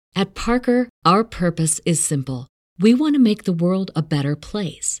At Parker, our purpose is simple. We want to make the world a better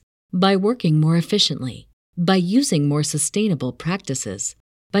place by working more efficiently, by using more sustainable practices,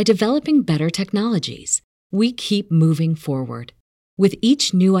 by developing better technologies. We keep moving forward. With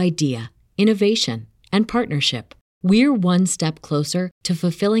each new idea, innovation, and partnership, we're one step closer to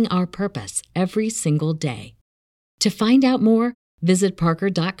fulfilling our purpose every single day. To find out more, visit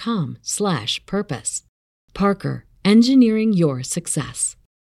parker.com/purpose. Parker, engineering your success.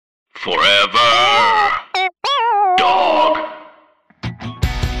 Forever Dog.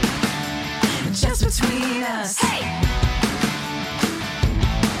 Just between us. Hey.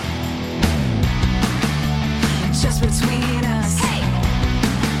 Just between us. Hey.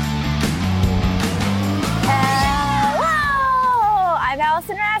 Hello! I'm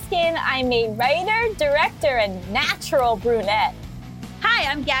Allison Raskin. I'm a writer, director, and natural brunette.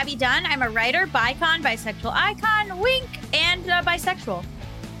 Hi, I'm Gabby Dunn. I'm a writer, bicon, bisexual icon, wink, and bisexual.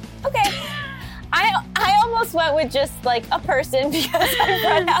 Okay. I almost went with just like a person because I've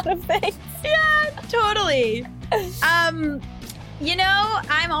run out of things. Yeah, totally. I'm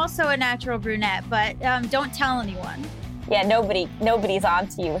also a natural brunette, but don't tell anyone. Yeah, nobody's on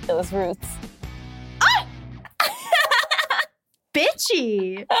to you with those roots. Oh!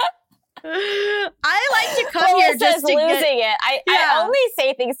 Bitchy. I like to come here just to losing it. I only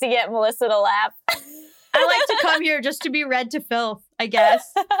say things to get Melissa to laugh. I like to come here just to be read to filth, I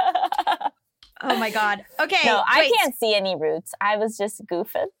guess. Oh my God. Okay. No, I can't see any roots. I was just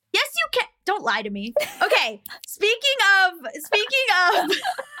goofing. Yes, you can. Don't lie to me. Okay. Speaking of,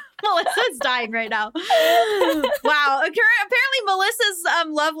 Melissa's dying right now. Wow. Apparently Melissa's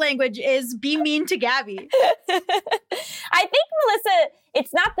love language is be mean to Gabby. I think Melissa,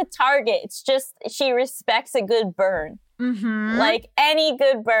 it's not the target. It's just she respects a good burn. Mm-hmm. Like any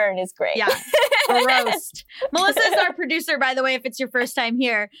good burn is great. Yeah. A roast. Melissa is our producer, by the way, if it's your first time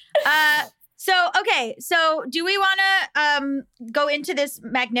here. So do we want to go into this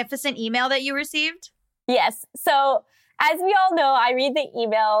magnificent email that you received? Yes. So as we all know, I read the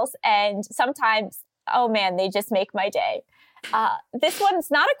emails and sometimes, oh man, they just make my day. This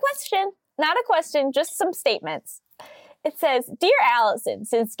one's not a question, just some statements. It says, Dear Allison,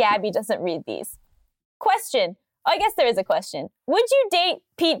 since Gabby doesn't read these. Question. Oh, I guess there is a question. Would you date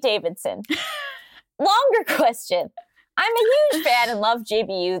Pete Davidson? Longer question. I'm a huge fan and love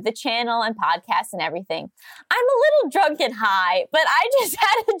JBU, the channel and podcasts and everything. I'm a little drunk and high, but I just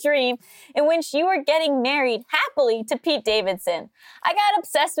had a dream in which you were getting married happily to Pete Davidson. I got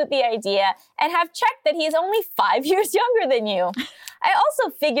obsessed with the idea and have checked that he's only 5 years younger than you. I also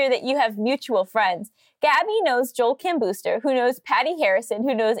figure that you have mutual friends. Gabby knows Joel Kim Booster, who knows Patty Harrison,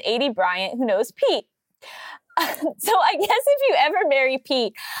 who knows A.D. Bryant, who knows Pete. So I guess if you ever marry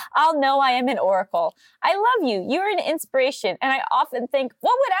Pete, I'll know I am an oracle. I love you. You're an inspiration. And I often think,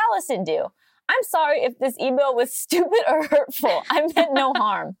 what would Allison do? I'm sorry if this email was stupid or hurtful. I meant no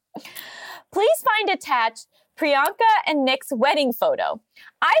harm. Please find attached Priyanka and Nick's wedding photo.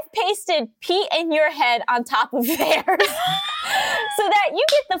 I've pasted Pete and your head on top of theirs so that you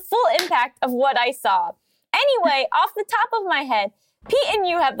get the full impact of what I saw. Anyway, off the top of my head, Pete and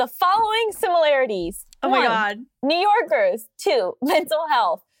you have the following similarities. Oh my God. New Yorkers. 2, mental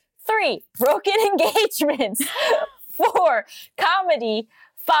health. 3, broken engagements. 4, comedy.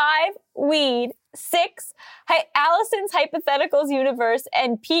 5, weed. 6, Allison's Hypotheticals universe,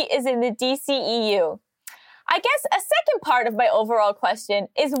 and Pete is in the DCEU. I guess a second part of my overall question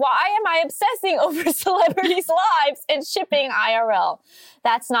is why am I obsessing over celebrities' lives and shipping IRL?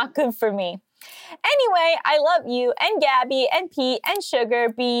 That's not good for me. Anyway, I love you and Gabby and Pete and Sugar,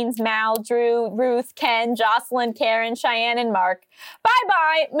 Beans, Mal, Drew, Ruth, Ken, Jocelyn, Karen, Cheyenne, and Mark.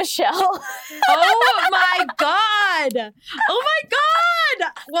 Bye-bye, Michelle. Oh my God. Oh my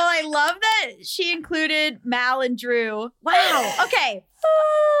God. Well, I love that she included Mal and Drew. Wow. Okay.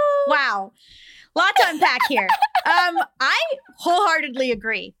 Wow. Lot to unpack here. I wholeheartedly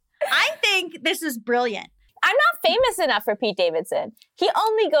agree. I think this is brilliant. I'm not famous enough for Pete Davidson. He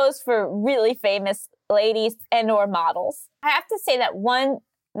only goes for really famous ladies and or models. I have to say that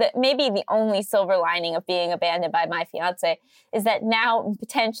maybe the only silver lining of being abandoned by my fiance is that now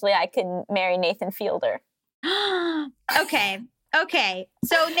potentially I can marry Nathan Fielder. Okay.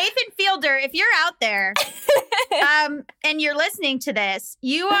 So Nathan Fielder, if you're out there and you're listening to this,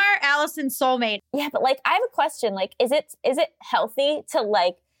 you are Allison's soulmate. Yeah, but I have a question. Is it healthy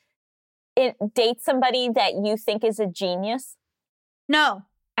to date somebody that you think is a genius? No.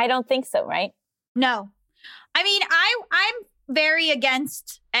 I don't think so, right? No. I mean, I'm very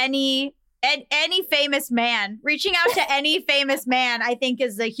against any any famous man. Reaching out to any famous man, I think,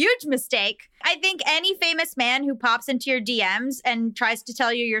 is a huge mistake. I think any famous man who pops into your DMs and tries to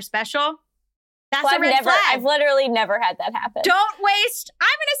tell you you're special, that's a red flag. I've literally never had that happen. Don't waste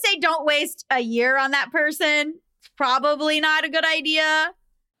a year on that person. It's probably not a good idea.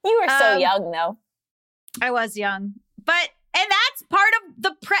 You were so young, though. I was young. And that's part of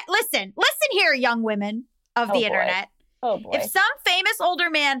the listen here, young women of the internet. Oh boy. If some famous older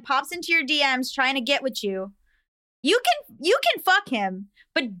man pops into your DMs trying to get with you, you can fuck him,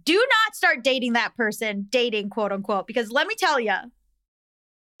 but do not start dating that person, quote unquote, because let me tell you,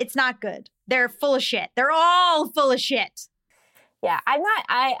 it's not good. They're full of shit. They're all full of shit. Yeah,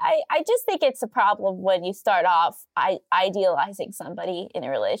 I just think it's a problem when you start off idealizing somebody in a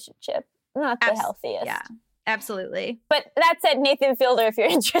relationship. Not the healthiest. Yeah, absolutely. But that said, Nathan Fielder, if you're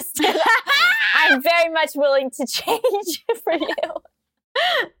interested, I'm very much willing to change for you.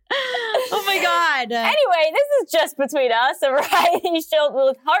 Oh my God. Anyway, this is Just Between Us, a variety show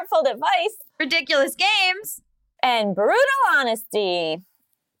with heartfelt advice, ridiculous games, and brutal honesty.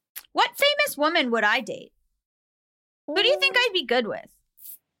 What famous woman would I date? Who do you think I'd be good with?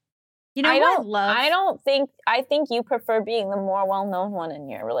 You know, I think you prefer being the more well-known one in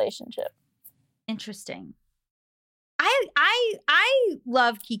your relationship. Interesting. I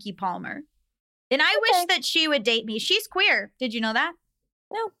love Keke Palmer. And I wish that she would date me. She's queer. Did you know that?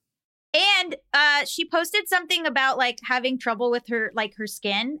 No. And she posted something about like having trouble with her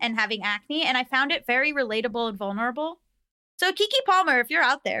skin and having acne, and I found it very relatable and vulnerable. So Keke Palmer, if you're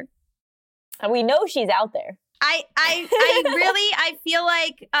out there. And we know she's out there. I feel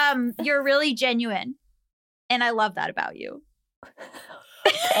like you're really genuine. And I love that about you.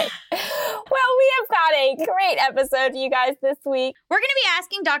 Okay. Well, we have got a great episode for you guys this week. We're going to be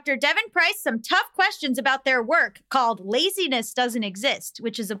asking Dr. Devon Price some tough questions about their work called Laziness Doesn't Exist,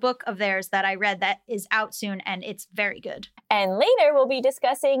 which is a book of theirs that I read that is out soon, and it's very good. And later, we'll be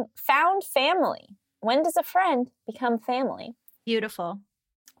discussing found family. When does a friend become family? Beautiful.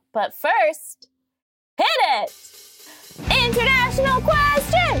 But first, hit it! International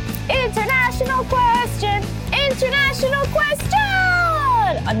question! International question! International question!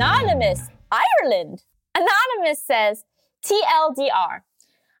 Anonymous, Ireland. Anonymous says, TLDR.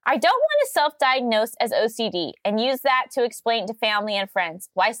 I don't want to self-diagnose as OCD and use that to explain to family and friends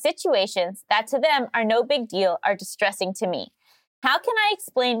why situations that to them are no big deal are distressing to me. How can I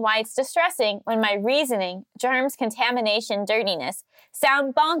explain why it's distressing when my reasoning, germs, contamination, dirtiness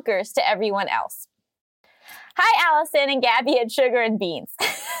sound bonkers to everyone else? Hi, Allison and Gabby and Sugar and Beans.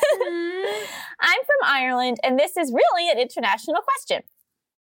 I'm from Ireland, and this is really an international question.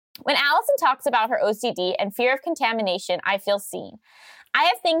 When Allison talks about her OCD and fear of contamination, I feel seen. I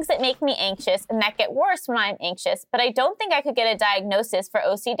have things that make me anxious and that get worse when I'm anxious, but I don't think I could get a diagnosis for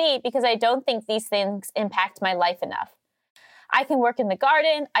OCD because I don't think these things impact my life enough. I can work in the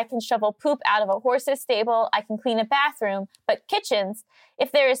garden, I can shovel poop out of a horse's stable, I can clean a bathroom, but kitchens,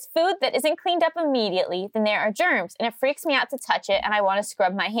 if there is food that isn't cleaned up immediately, then there are germs, and it freaks me out to touch it, and I want to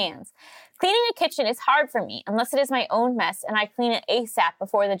scrub my hands. Cleaning a kitchen is hard for me, unless it is my own mess, and I clean it ASAP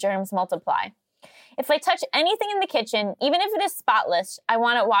before the germs multiply. If I touch anything in the kitchen, even if it is spotless, I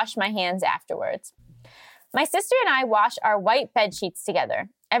want to wash my hands afterwards. My sister and I wash our white bed sheets together.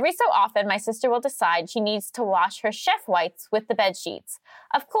 Every so often, my sister will decide she needs to wash her chef whites with the bed sheets.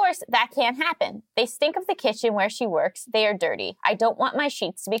 Of course, that can't happen. They stink of the kitchen where she works. They are dirty. I don't want my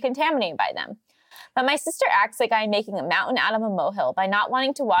sheets to be contaminated by them. But my sister acts like I am making a mountain out of a molehill by not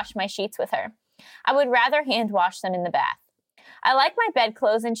wanting to wash my sheets with her. I would rather hand wash them in the bath. I like my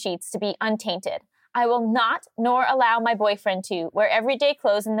bedclothes and sheets to be untainted. I will not, nor allow my boyfriend to, wear everyday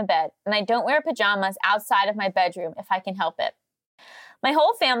clothes in the bed, and I don't wear pajamas outside of my bedroom if I can help it. My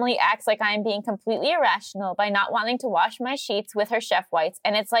whole family acts like I am being completely irrational by not wanting to wash my sheets with her chef whites,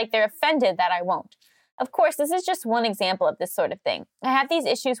 and it's like they're offended that I won't. Of course, this is just one example of this sort of thing. I have these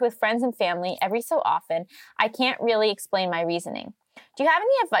issues with friends and family every so often. I can't really explain my reasoning. Do you have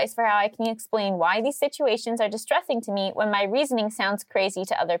any advice for how I can explain why these situations are distressing to me when my reasoning sounds crazy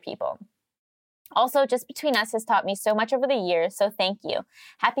to other people? Also, Just Between Us has taught me so much over the years, so thank you.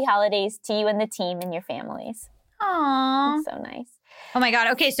 Happy holidays to you and the team and your families. Aww. That's so nice. Oh my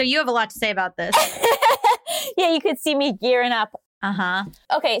God. Okay, so you have a lot to say about this. Yeah, you could see me gearing up. Uh-huh.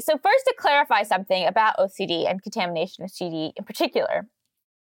 Okay, so first to clarify something about OCD and contamination OCD in particular.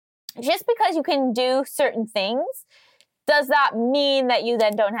 Just because you can do certain things does not mean that you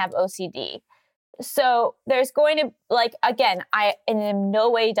then don't have OCD. So there's going to, again, I am in no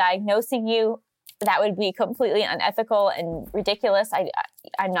way diagnosing you. That would be completely unethical and ridiculous.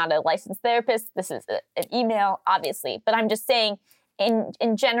 I'm not a licensed therapist. This is an email, obviously. But I'm just saying,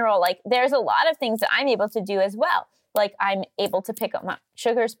 in general, like there's a lot of things that I'm able to do as well. Like I'm able to pick up my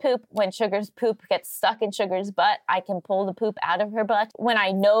Sugar's poop. When Sugar's poop gets stuck in Sugar's butt, I can pull the poop out of her butt. When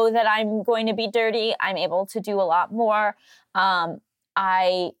I know that I'm going to be dirty, I'm able to do a lot more.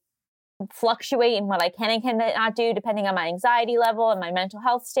 I fluctuate in what I can and cannot do depending on my anxiety level and my mental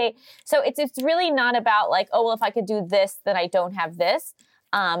health state. So it's really not about like, oh, well, if I could do this, then I don't have this.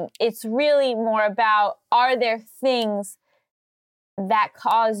 It's really more about, are there things that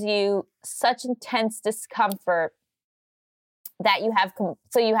cause you such intense discomfort that you have,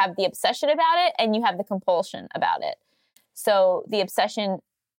 so you have the obsession about it and you have the compulsion about it. So the obsession,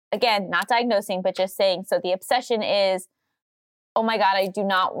 again, not diagnosing, but just saying, so the obsession is, oh my God, I do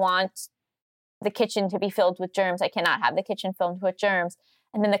not want the kitchen to be filled with germs. I cannot have the kitchen filled with germs.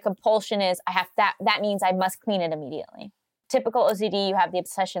 And then the compulsion is, I have that means I must clean it immediately. Typical OCD, you have the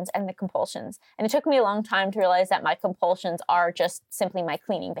obsessions and the compulsions. And it took me a long time to realize that my compulsions are just simply my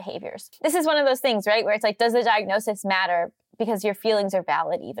cleaning behaviors. This is one of those things, right? Where it's like, does the diagnosis matter? Because your feelings are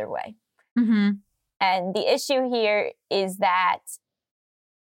valid either way. Mm-hmm. And the issue here is that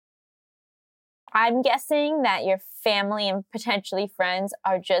I'm guessing that your family and potentially friends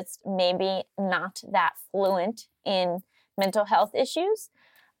are just maybe not that fluent in mental health issues.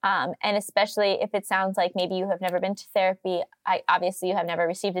 And especially if it sounds like maybe you have never been to therapy, obviously you have never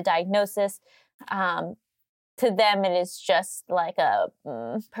received a diagnosis. To them, it is just like a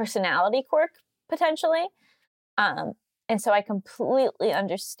personality quirk, potentially. And so I completely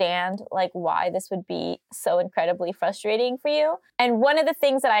understand like why this would be so incredibly frustrating for you. And one of the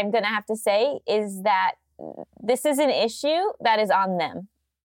things that I'm going to have to say is that this is an issue that is on them.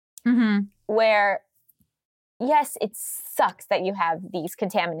 Mm-hmm. Where, yes, it sucks that you have these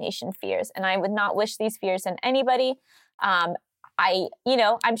contamination fears, and I would not wish these fears on anybody. I'm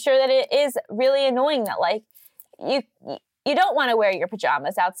sure that it is really annoying that like you don't want to wear your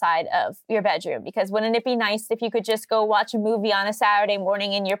pajamas outside of your bedroom, because wouldn't it be nice if you could just go watch a movie on a Saturday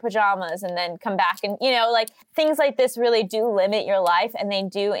morning in your pajamas and then come back and, like things like this really do limit your life, and they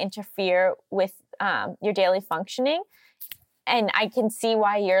do interfere with your daily functioning. And I can see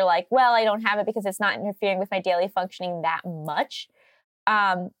why you're like, well, I don't have it because it's not interfering with my daily functioning that much.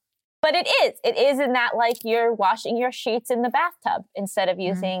 But it is in that like you're washing your sheets in the bathtub instead of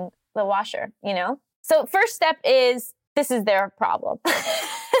using the washer, So first step is, this is their problem.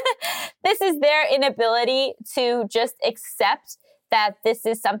 This is their inability to just accept that this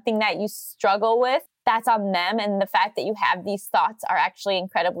is something that you struggle with. That's on them. And the fact that you have these thoughts are actually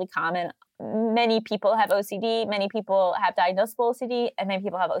incredibly common. Many people have OCD, many people have diagnosable OCD, and many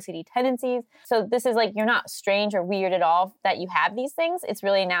people have OCD tendencies. So this is like, you're not strange or weird at all that you have these things. It's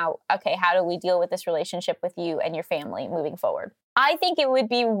really now, okay, how do we deal with this relationship with you and your family moving forward? I think it would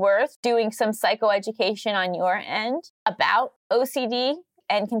be worth doing some psychoeducation on your end about OCD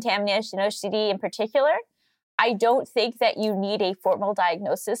and contamination OCD in particular. I don't think that you need a formal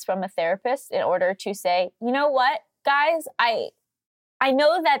diagnosis from a therapist in order to say, you know what, guys, I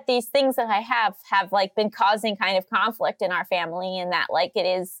know that these things that I have like been causing kind of conflict in our family, and that like it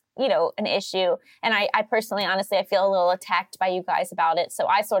is, an issue. And I personally, honestly, I feel a little attacked by you guys about it. So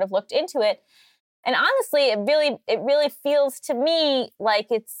I sort of looked into it. And honestly, it really feels to me like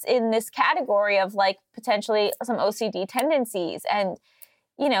it's in this category of like potentially some OCD tendencies. And,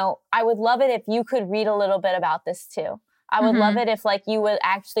 I would love it if you could read a little bit about this too. I would love it if like you would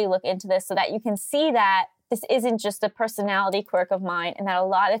actually look into this so that you can see that this isn't just a personality quirk of mine, and that a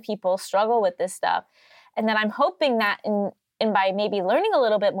lot of people struggle with this stuff. And that I'm hoping that in by maybe learning a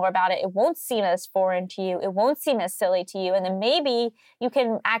little bit more about it, it won't seem as foreign to you. It won't seem as silly to you. And then maybe you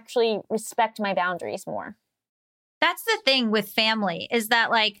can actually respect my boundaries more. That's the thing with family, is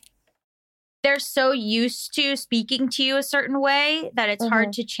that like they're so used to speaking to you a certain way that it's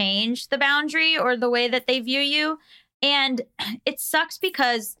hard to change the boundary or the way that they view you. And it sucks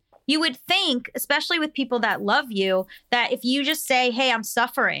because you would think, especially with people that love you, that if you just say, hey, I'm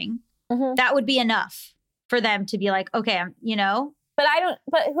suffering, that would be enough for them to be like, okay, But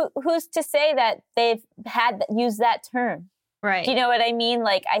who's to say that they've used that term? Right. Do you know what I mean?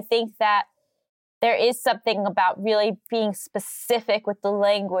 Like, I think that there is something about really being specific with the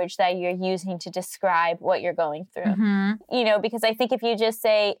language that you're using to describe what you're going through. Because I think if you just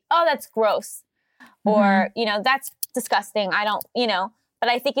say, oh, that's gross, or, that's disgusting, I don't, but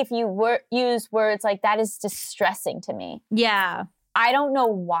I think if you use words like that is distressing to me. Yeah. I don't know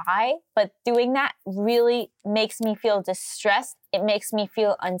why, but doing that really makes me feel distressed. It makes me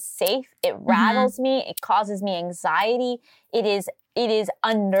feel unsafe. It rattles me. It causes me anxiety. It is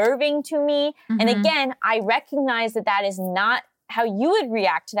unnerving to me. And again, I recognize that is not how you would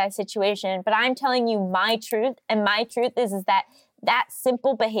react to that situation, but I'm telling you my truth. And my truth is that that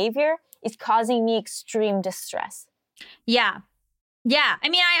simple behavior is causing me extreme distress. Yeah. Yeah. I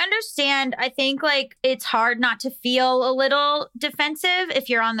mean, I understand. I think like it's hard not to feel a little defensive if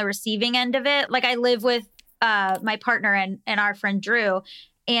you're on the receiving end of it. Like I live with my partner and our friend Drew.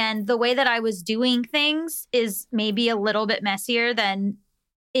 And the way that I was doing things is maybe a little bit messier than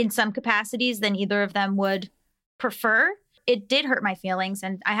in some capacities than either of them would prefer. It did hurt my feelings.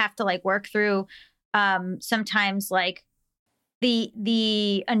 And I have to like work through sometimes like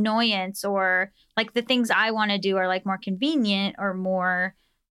the annoyance or like the things I want to do are like more convenient or more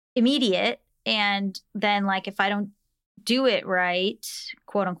immediate. And then like if I don't do it right,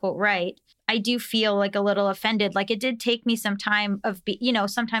 quote unquote, right, I do feel like a little offended. Like it did take me some time of,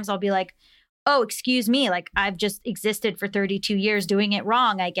 sometimes I'll be like, oh, excuse me, like I've just existed for 32 years doing it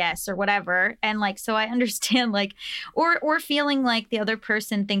wrong, I guess, or whatever. And like, so I understand like, or feeling like the other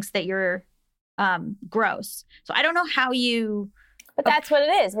person thinks that you're gross. So I don't know how you. But that's what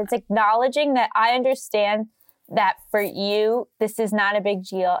it is. It's acknowledging that I understand that for you, this is not a big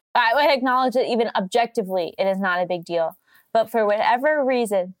deal. I would acknowledge that even objectively, it is not a big deal. But for whatever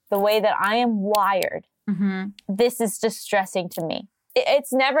reason, the way that I am wired, this is distressing to me.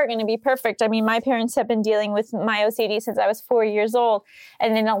 It's never going to be perfect. I mean, my parents have been dealing with my OCD since I was 4 years old.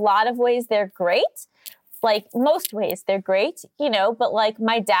 And in a lot of ways, they're great. Like most ways, they're great, but like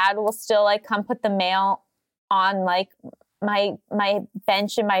my dad will still like come put the mail on like my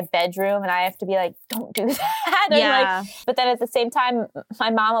bench in my bedroom. And I have to be like, don't do that. Yeah. But then at the same time,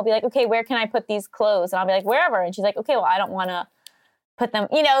 my mom will be like, okay, where can I put these clothes? And I'll be like, wherever. And she's like, okay, well, I don't want to put them,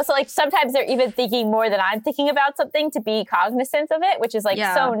 so like sometimes they're even thinking more than I'm thinking about something to be cognizant of it, which is like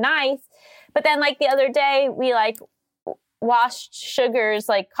so nice. But then like the other day we like washed Sugar's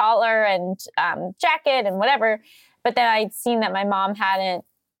like collar and jacket and whatever. But then I'd seen that my mom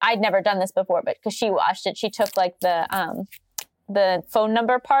I'd never done this before, but because she washed it, she took like the phone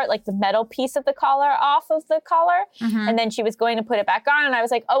number part, like the metal piece of the collar off of the collar. And then she was going to put it back on. And I was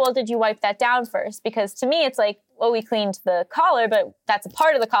like, oh, well, did you wipe that down first? Because to me, it's like, well, we cleaned the collar, but that's a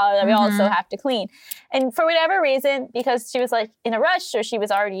part of the collar that we also have to clean. And for whatever reason, because she was like in a rush or she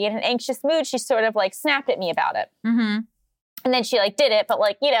was already in an anxious mood, she sort of like snapped at me about it. And then she like did it, but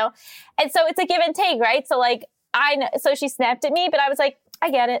like, and so it's a give and take, right? So like, so she snapped at me, but I was like, I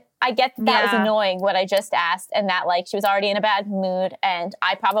get it. I get that was annoying what I just asked and that like she was already in a bad mood and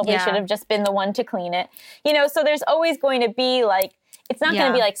I probably should have just been the one to clean it. So there's always going to be like, it's not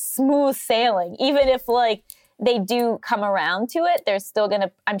going to be like smooth sailing. Even if like they do come around to it, there's still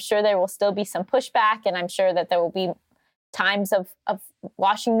I'm sure there will still be some pushback and I'm sure that there will be times of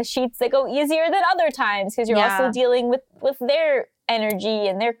washing the sheets that go easier than other times because you're also dealing with their energy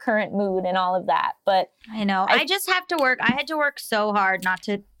and their current mood and all of that. But I know I just have to work. I had to work so hard not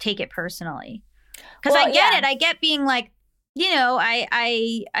to take it personally because I get it. I get being like,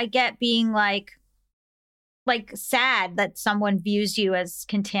 I get being like sad that someone views you as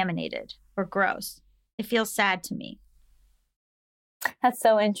contaminated or gross. It feels sad to me. That's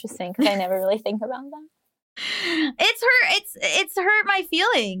so interesting because I never really think about that. It's hurt my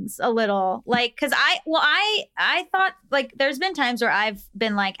feelings a little, like because I thought like there's been times where I've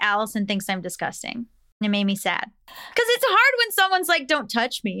been like Allison thinks I'm disgusting. It made me sad because it's hard when someone's like don't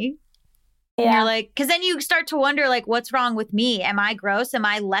touch me. And you're like, because then you start to wonder like what's wrong with me? Am I gross? Am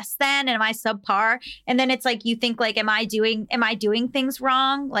I less than? Am I subpar? And then it's like you think like am I doing things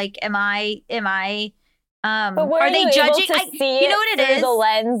wrong? Like am I but were are they you judging? Able to see what it through is? The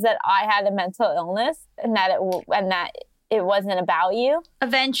lens that I had a mental illness and that it wasn't about you.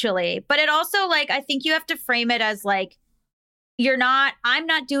 Eventually, but it also like I think you have to frame it as like I'm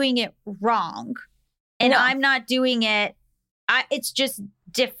not doing it wrong, and I'm not doing it. It's just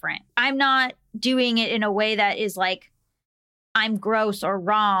different. I'm not doing it in a way that is like I'm gross or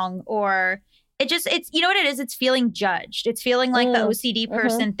wrong or it's you know what it is. It's feeling judged. It's feeling like the OCD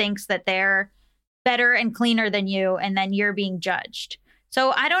person thinks that they're better and cleaner than you and then you're being judged.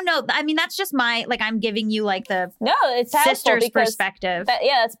 So I don't know. I mean, that's just I'm giving you like the it's sister's perspective.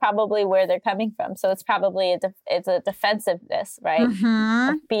 That's probably where they're coming from. So it's probably it's a defensiveness, right?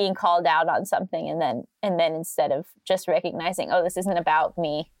 Of being called out on something and then instead of just recognizing, oh, this isn't about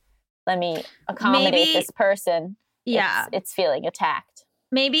me. Let me accommodate this person. Yeah. It's feeling attacked.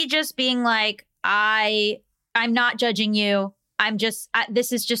 Maybe just being like, I'm not judging you.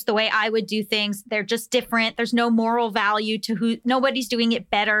 This is just the way I would do things. They're just different. There's no moral value to nobody's doing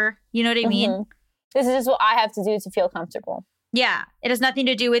it better. You know what I mean? This is just what I have to do to feel comfortable. Yeah. It has nothing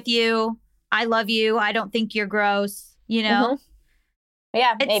to do with you. I love you. I don't think you're gross, Yeah.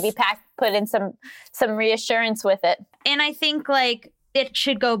 Maybe put in some reassurance with it. And I think like it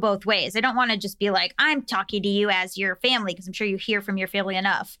should go both ways. I don't want to just be like, I'm talking to you as your family, because I'm sure you hear from your family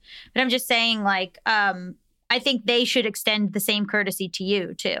enough. But I'm just saying, like, I think they should extend the same courtesy to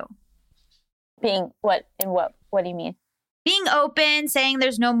you too. Being what do you mean? Being open, saying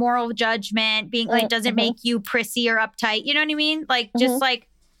there's no moral judgment, being like, doesn't make you prissy or uptight. You know what I mean? Like, just like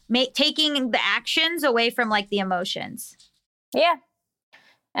taking the actions away from like the emotions. Yeah.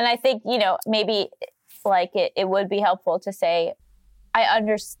 And I think, maybe like it would be helpful to say, I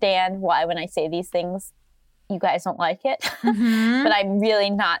understand why when I say these things, you guys don't like it, but I'm really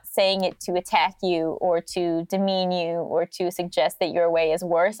not saying it to attack you or to demean you or to suggest that your way is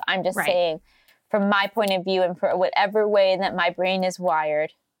worse. I'm just saying, from my point of view and for whatever way that my brain is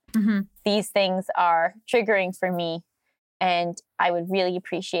wired, these things are triggering for me. And I would really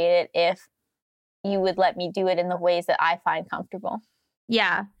appreciate it if you would let me do it in the ways that I find comfortable.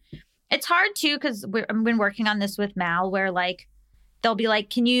 Yeah. It's hard too, because I've been working on this with Mal, where like, they'll be like,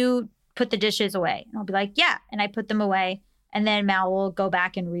 can you put the dishes away? And I'll be like, yeah. And I put them away. And then Mal will go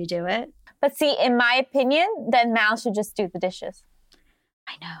back and redo it. But see, in my opinion, then Mal should just do the dishes.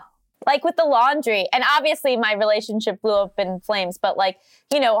 I know. Like with the laundry. And obviously my relationship blew up in flames. But like,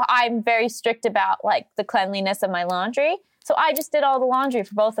 I'm very strict about like the cleanliness of my laundry. So I just did all the laundry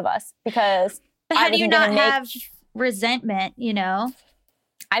for both of us because But how do you not have resentment,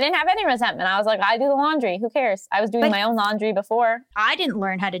 I didn't have any resentment. I was like, I do the laundry. Who cares? I was doing my own laundry before. I didn't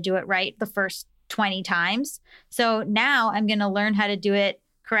learn how to do it right the first 20 times. So now I'm going to learn how to do it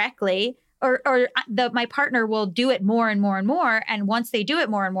correctly. Or my partner will do it more and more and more. And once they do it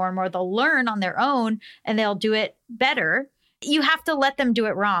more and more and more, they'll learn on their own and they'll do it better. You have to let them do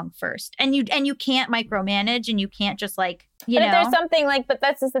it wrong first. And you can't micromanage, and you can't just like, But if there's something like, but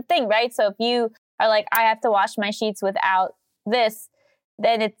that's just the thing, right? So if you are like, I have to wash my sheets without this,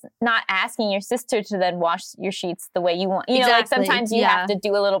 then it's not asking your sister to then wash your sheets the way you want. Like sometimes you have to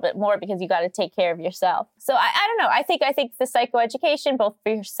do a little bit more because you got to take care of yourself. So I don't know. I think the psychoeducation, both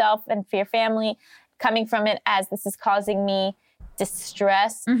for yourself and for your family, coming from it as this is causing me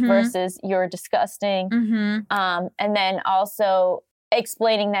distress versus you're disgusting. And then also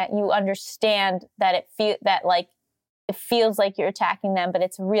explaining that you understand that it feels like you're attacking them, but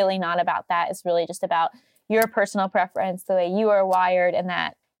it's really not about that. It's really just about your personal preference, the way you are wired, and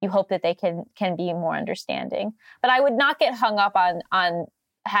that you hope that they can be more understanding. But I would not get hung up on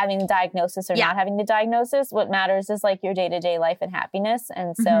having the diagnosis or not having the diagnosis. What matters is like your day-to-day life and happiness.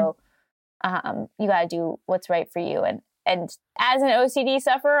 And so you got to do what's right for you. And as an OCD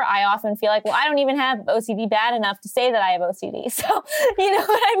sufferer, I often feel like, well, I don't even have OCD bad enough to say that I have OCD. So, you know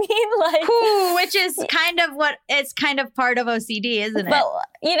what I mean? Like, which is kind of part of OCD, isn't it? But,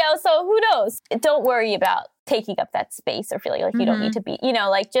 so who knows? Don't worry about taking up that space or feeling like you don't need to be,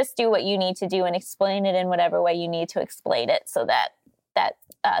 like just do what you need to do and explain it in whatever way you need to explain it so that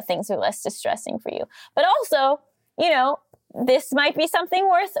things are less distressing for you. But also, this might be something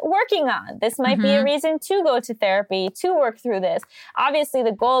worth working on. This might be a reason to go to therapy, to work through this. Obviously,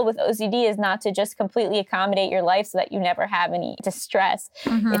 the goal with OCD is not to just completely accommodate your life so that you never have any distress.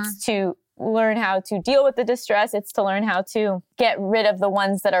 It's to learn how to deal with the distress. It's to learn how to get rid of the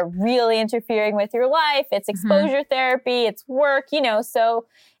ones that are really interfering with your life. It's exposure therapy. It's work, so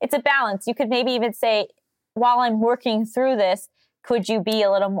it's a balance. You could maybe even say, while I'm working through this, could you be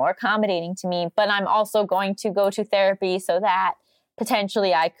a little more accommodating to me? But I'm also going to go to therapy so that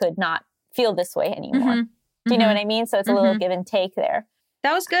potentially I could not feel this way anymore. Do you know what I mean? So it's a little give and take there.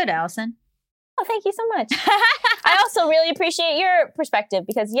 That was good, Allison. Oh, thank you so much. I also really appreciate your perspective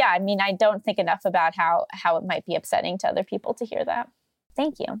because, I don't think enough about how it might be upsetting to other people to hear that.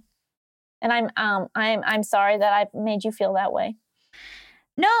 Thank you. And I'm sorry that I made you feel that way.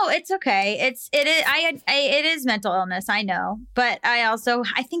 No, it's okay. It is mental illness. I know, but I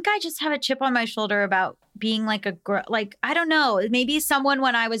think I just have a chip on my shoulder about being like I don't know. Maybe someone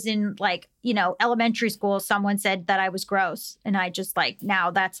when I was in elementary school, someone said that I was gross, and I just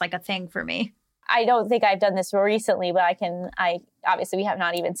now that's like a thing for me. I don't think I've done this recently, but obviously we have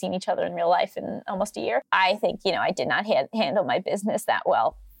not even seen each other in real life in almost a year. I think I did not handle my business that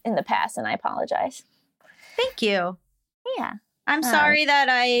well in the past, and I apologize. Thank you. Yeah. I'm sorry that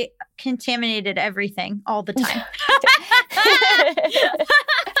I contaminated everything all the time.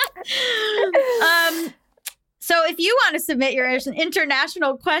 So if you want to submit your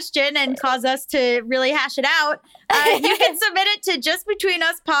international question and cause us to really hash it out, you can submit it to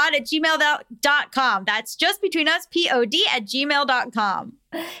justbetweenuspod@gmail.com. That's justbetweenuspod@gmail.com.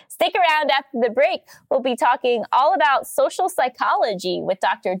 Stick around after the break. We'll be talking all about social psychology with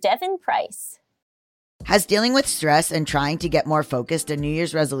Dr. Devon Price. Has dealing with stress and trying to get more focused a New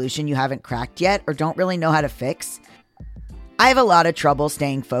Year's resolution you haven't cracked yet or don't really know how to fix? I have a lot of trouble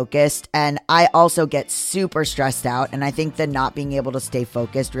staying focused, and I also get super stressed out, and I think the not being able to stay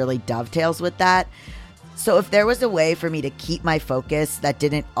focused really dovetails with that. So if there was a way for me to keep my focus that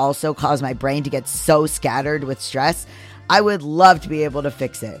didn't also cause my brain to get so scattered with stress, I would love to be able to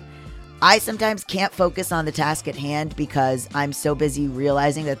fix it. I sometimes can't focus on the task at hand because I'm so busy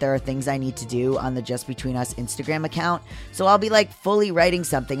realizing that there are things I need to do on the Just Between Us Instagram account. So I'll be like fully writing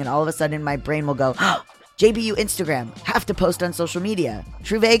something, and all of a sudden my brain will go, JBU Instagram, have to post on social media.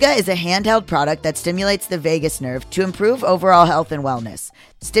 Truvaga is a handheld product that stimulates the vagus nerve to improve overall health and wellness.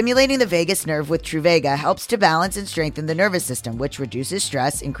 Stimulating the vagus nerve with Truvaga helps to balance and strengthen the nervous system, which reduces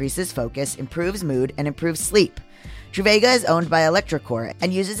stress, increases focus, improves mood, and improves sleep. Truvaga is owned by electroCore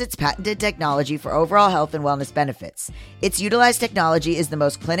and uses its patented technology for overall health and wellness benefits. Its utilized technology is the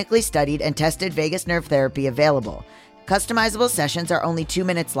most clinically studied and tested vagus nerve therapy available. Customizable sessions are only 2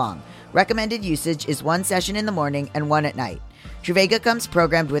 minutes long. Recommended usage is 1 session in the morning and 1 at night. Truvaga comes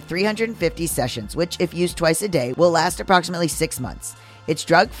programmed with 350 sessions, which, if used twice a day, will last approximately 6 months. It's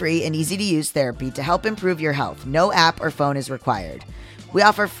drug-free and easy-to-use therapy to help improve your health. No app or phone is required. We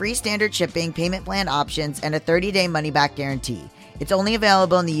offer free standard shipping, payment plan options, and a 30-day money-back guarantee. It's only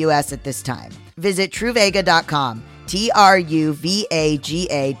available in the U.S. at this time. Visit Truvaga.com, Truvaga.com,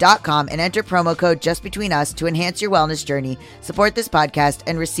 and enter promo code JustBetweenUs to enhance your wellness journey, support this podcast,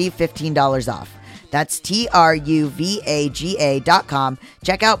 and receive $15 off. That's Truvaga.com.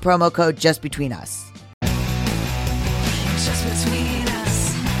 Check out promo code JustBetweenUs. Just between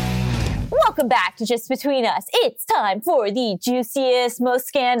us. Welcome back to Just Between Us. It's time for the juiciest, most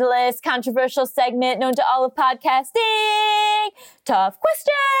scandalous, controversial segment known to all of podcasting. Tough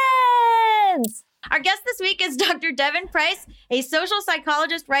questions. Our guest this week is Dr. Devon Price, a social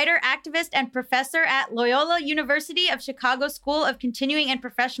psychologist, writer, activist, and professor at Loyola University of Chicago School of Continuing and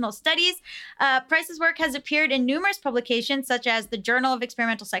Professional Studies. Price's work has appeared in numerous publications such as the Journal of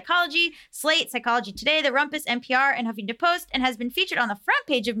Experimental Psychology, Slate, Psychology Today, The Rumpus, NPR, and Huffington Post, and has been featured on the front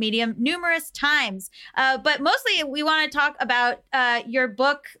page of Medium numerous times. But mostly we want to talk about your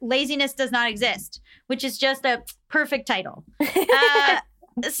book, Laziness Does Not Exist, which is just a perfect title.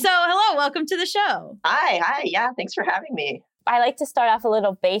 So, hello, welcome to the show. Hi. Yeah, thanks for having me. I like to start off a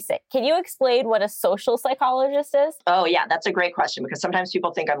little basic. Can you explain what a social psychologist is? Oh, yeah, that's a great question because sometimes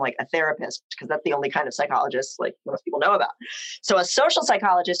people think I'm like a therapist because that's the only kind of psychologist like most people know about. So a social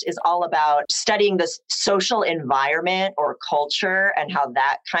psychologist is all about studying the social environment or culture and how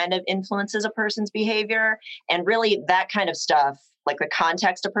that kind of influences a person's behavior. And really that kind of stuff, like the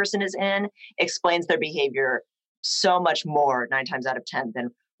context a person is in, explains their behavior so much more 9 times out of 10 than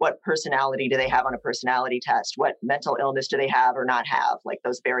what personality do they have on a personality test? What mental illness do they have or not have? Like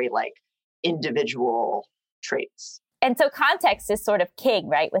those very like individual traits. And so context is sort of king,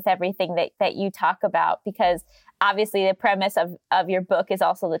 right? With everything that you talk about, because obviously the premise of your book is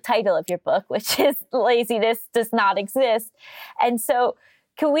also the title of your book, which is Laziness Does Not Exist. And so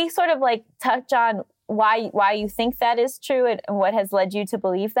can we sort of like touch on why you think that is true and what has led you to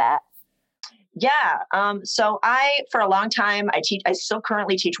believe that? Yeah. So for a long time, I still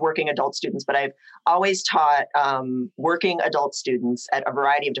currently teach working adult students, but I've always taught working adult students at a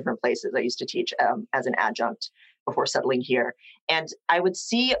variety of different places. I used to teach as an adjunct before settling here. And I would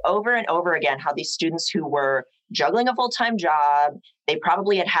see over and over again how these students who were juggling a full-time job, they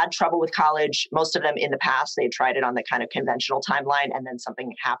probably had trouble with college. Most of them in the past, they had tried it on the kind of conventional timeline and then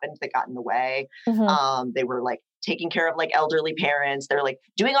something happened that got in the way. Mm-hmm. They were like taking care of like elderly parents. They're like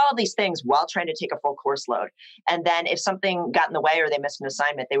doing all of these things while trying to take a full course load. And then if something got in the way or they missed an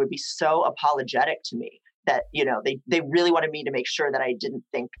assignment, they would be so apologetic to me that, you know, they really wanted me to make sure that I didn't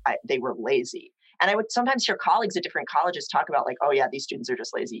think they were lazy. And I would sometimes hear colleagues at different colleges talk about like, oh yeah, these students are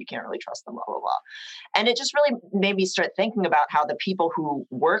just lazy. You can't really trust them, blah, blah, blah. And it just really made me start thinking about how the people who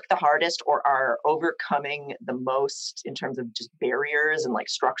work the hardest or are overcoming the most in terms of just barriers and like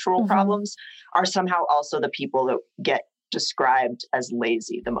structural problems are somehow also the people that get described as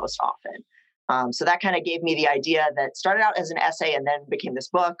lazy the most often. So that kind of gave me the idea that started out as an essay and then became this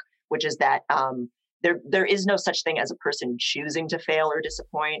book, which is that there is no such thing as a person choosing to fail or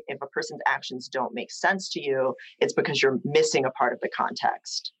disappoint. If a person's actions don't make sense to you, it's because you're missing a part of the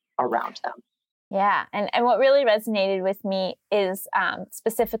context around them. Yeah. And what really resonated with me is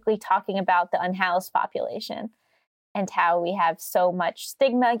specifically talking about the unhoused population and how we have so much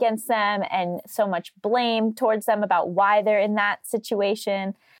stigma against them and so much blame towards them about why they're in that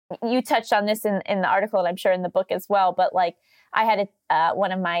situation. You touched on this in the article, and I'm sure in the book as well, but like I had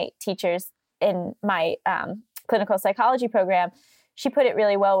one of my teachers in my clinical psychology program, she put it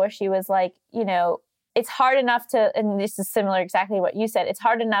really well where she was like, you know, it's hard enough to, and this is similar exactly what you said, it's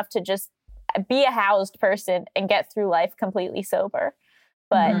hard enough to just be a housed person and get through life completely sober.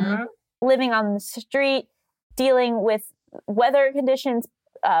 But living on the street, dealing with weather conditions,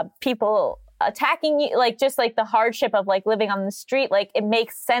 people attacking you, like just like the hardship of like living on the street, like it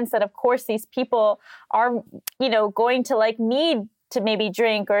makes sense that of course these people are, you know, going to like need to maybe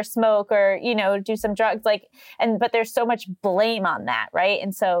drink or smoke or, you know, do some drugs, like, but there's so much blame on that, right?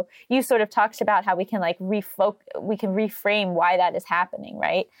 And so you sort of talked about how we can like we can reframe why that is happening,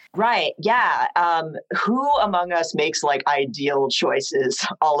 right? Right. Yeah. Who among us makes like ideal choices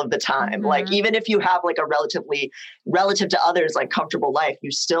all of the time? Like, even if you have like a relative to others, like comfortable life,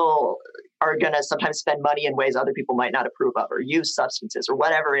 you still are going to sometimes spend money in ways other people might not approve of, or use substances or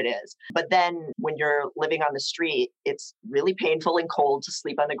whatever it is. But then when you're living on the street, it's really painful and cold to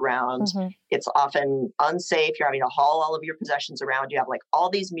sleep on the ground. It's often unsafe. You're having to haul all of your possessions around. You have like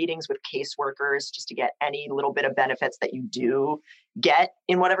all these meetings with caseworkers just to get any little bit of benefits that you do get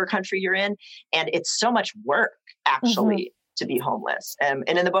in whatever country you're in. And it's so much work actually to be homeless. And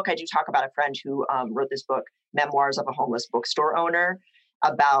in the book, I do talk about a friend who wrote this book, Memoirs of a Homeless Bookstore Owner,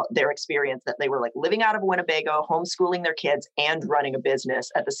 about their experience that they were like living out of Winnebago, homeschooling their kids and running a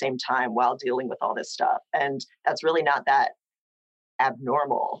business at the same time while dealing with all this stuff. And that's really not that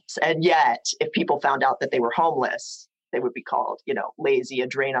abnormal. And yet, if people found out that they were homeless, they would be called, you know, lazy, a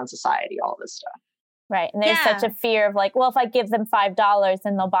drain on society, all this stuff. Right. And there's such a fear of like, well, if I give them $5,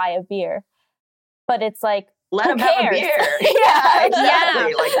 then they'll buy a beer. But it's like, let them have a beer. Yeah,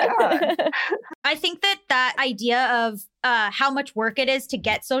 exactly. Like, God. I think that idea of how much work it is to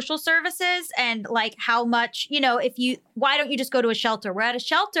get social services and like how much, you know, why don't you just go to a shelter? We're at a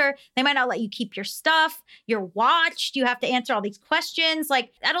shelter. They might not let you keep your stuff. You're watched. You have to answer all these questions.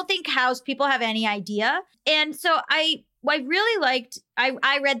 Like, I don't think housed people have any idea. And so I really liked,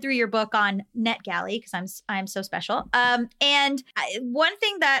 I read through your book on NetGalley because I'm so special. One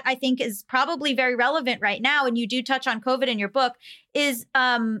thing that I think is probably very relevant right now, and you do touch on COVID in your book, is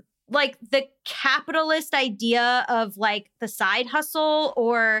like the capitalist idea of like the side hustle,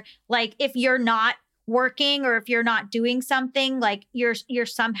 or like if you're not working or if you're not doing something, like you're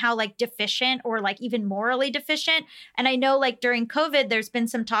somehow like deficient or like even morally deficient. And I know like during COVID, there's been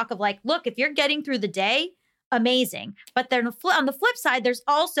some talk of like, look, if you're getting through the day, amazing. But then on the flip side, there's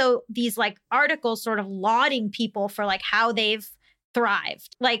also these like articles sort of lauding people for like how they've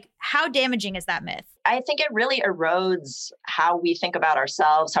thrived. Like, how damaging is that myth? I think it really erodes how we think about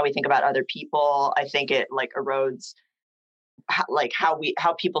ourselves, how we think about other people. I think it like erodes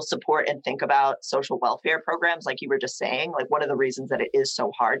how people support and think about social welfare programs, like you were just saying. Like, one of the reasons that it is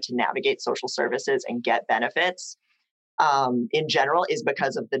so hard to navigate social services and get benefits in general is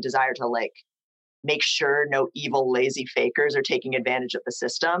because of the desire to like make sure no evil, lazy fakers are taking advantage of the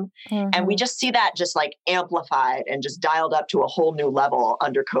system. And we just see that just like amplified and just dialed up to a whole new level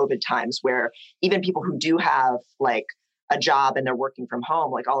under COVID times, where even people who do have like a job and they're working from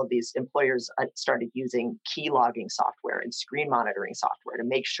home, like all of these employers started using key logging software and screen monitoring software to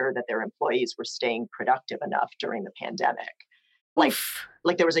make sure that their employees were staying productive enough during the pandemic. Like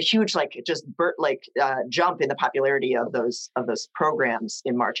there was a huge jump in the popularity of those programs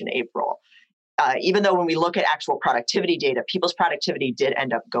in March and April. Even though when we look at actual productivity data, people's productivity did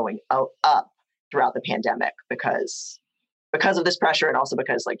end up going up throughout the pandemic because of this pressure, and also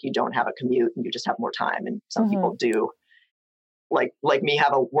because like you don't have a commute and you just have more time, and some people do, like me,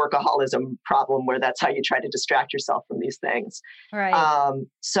 have a workaholism problem where that's how you try to distract yourself from these things. Right.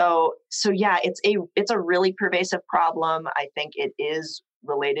 So yeah, it's a really pervasive problem. I think it is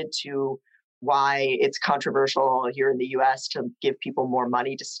related to why it's controversial here in the US to give people more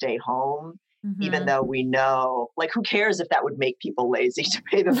money to stay home. Even though we know, like, who cares if that would make people lazy to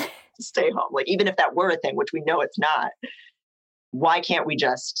pay them to stay home? Like, even if that were a thing, which we know it's not, why can't we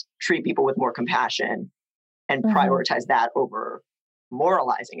just treat people with more compassion and prioritize that over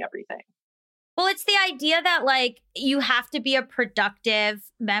moralizing everything? Well, it's the idea that like you have to be a productive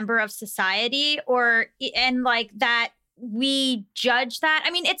member of society, and like that we judge that.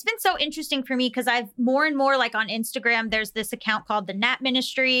 I mean, it's been so interesting for me because I've more and more, like on Instagram, there's this account called the Nap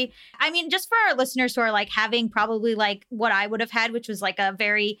Ministry. I mean, just for our listeners who are like having probably like what I would have had, which was like a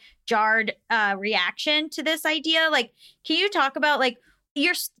very jarred reaction to this idea. Like, can you talk about like,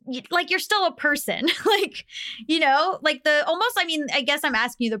 you're still a person, like, you know, like I mean, I guess I'm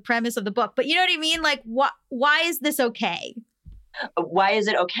asking you the premise of the book, but you know what I mean? Like, why is this okay? Why is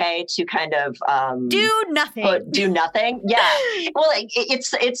it okay to kind of do nothing? Do nothing? Yeah. Well,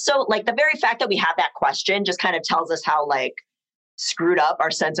 it's so like the very fact that we have that question just kind of tells us how like screwed up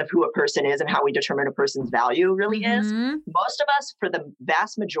our sense of who a person is and how we determine a person's value really is. Most of us, for the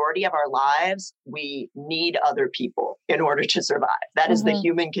vast majority of our lives, we need other people in order to survive. That is the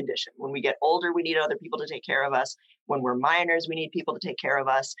human condition. When we get older, we need other people to take care of us. When we're minors, we need people to take care of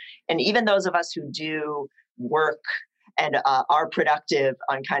us. And even those of us who do work and are productive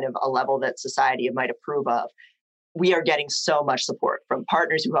on kind of a level that society might approve of, we are getting so much support from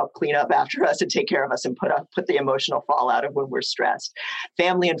partners who help clean up after us and take care of us and put the emotional fallout of when we're stressed.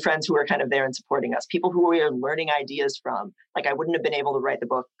 Family and friends who are kind of there and supporting us. People who we are learning ideas from. Like, I wouldn't have been able to write the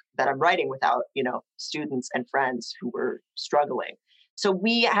book that I'm writing without, students and friends who were struggling. So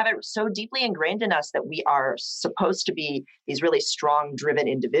we have it so deeply ingrained in us that we are supposed to be these really strong, driven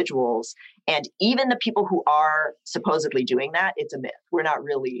individuals. And even the people who are supposedly doing that, it's a myth. We're not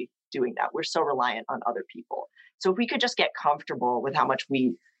really doing that. We're so reliant on other people. So if we could just get comfortable with how much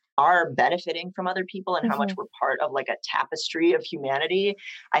we are benefiting from other people and how much we're part of like a tapestry of humanity,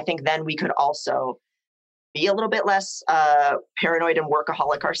 I think then we could also be a little bit less paranoid and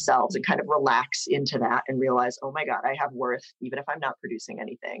workaholic ourselves and kind of relax into that and realize, oh my God, I have worth even if I'm not producing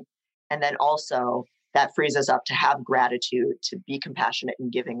anything. And then also that frees us up to have gratitude, to be compassionate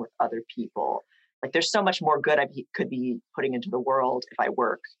and giving with other people. Like, there's so much more good I could be putting into the world if I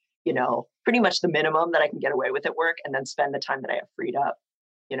work, pretty much the minimum that I can get away with at work, and then spend the time that I have freed up,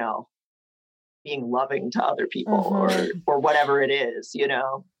 being loving to other people or whatever it is,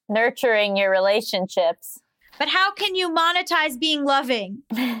 Nurturing your relationships. But how can you monetize being loving?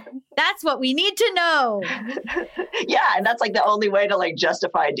 That's what we need to know. Yeah. And that's like the only way to like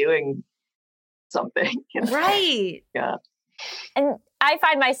justify doing something. Right. Yeah. And I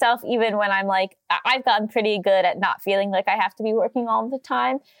find myself, even when I'm like, I've gotten pretty good at not feeling like I have to be working all the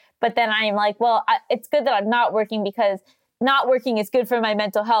time. But then I'm like, well, it's good that I'm not working because not working is good for my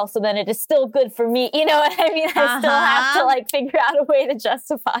mental health. So then it is still good for me. You know what I mean? I still have to like figure out a way to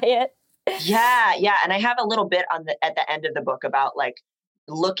justify it. Yeah. Yeah. And I have a little bit at the end of the book about like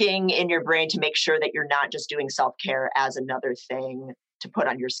looking in your brain to make sure that you're not just doing self-care as another thing to put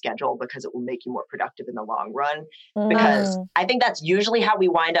on your schedule because it will make you more productive in the long run. Because I think that's usually how we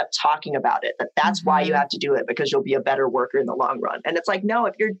wind up talking about it, that's why you have to do it, because you'll be a better worker in the long run. And it's like, no,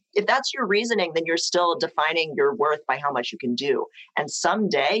 if that's your reasoning, then you're still defining your worth by how much you can do. And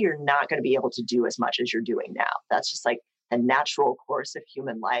someday you're not going to be able to do as much as you're doing now. That's just like the natural course of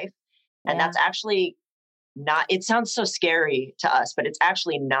human life. And that's actually not, it sounds so scary to us, but it's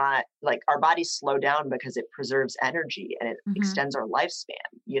actually not. Like, our bodies slow down because it preserves energy and it extends our lifespan,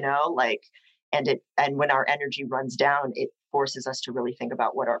 and when our energy runs down, it forces us to really think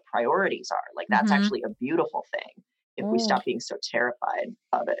about what our priorities are. Like, that's actually a beautiful thing if we stop being so terrified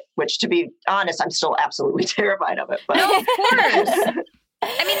of it, which, to be honest, I'm still absolutely terrified of it. But no, of course.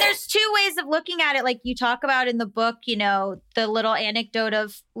 I mean, there's two ways of looking at it. Like you talk about in the book, the little anecdote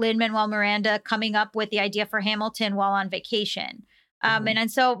of Lin-Manuel Miranda coming up with the idea for Hamilton while on vacation.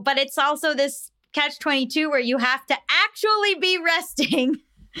 And so, but it's also this catch-22 where you have to actually be resting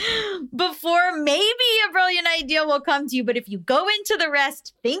before maybe a brilliant idea will come to you. But if you go into the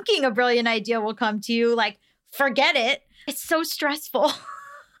rest thinking a brilliant idea will come to you, like, forget it. It's so stressful.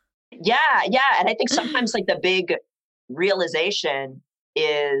 Yeah. And I think sometimes like the big realization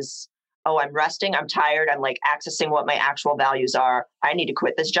is, oh, I'm resting, I'm tired, I'm like accessing what my actual values are. I need to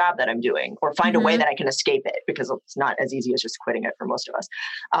quit this job that I'm doing, or find a way that I can escape it, because it's not as easy as just quitting it for most of us.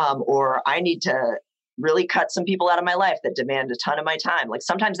 Or I need to really cut some people out of my life that demand a ton of my time. Like,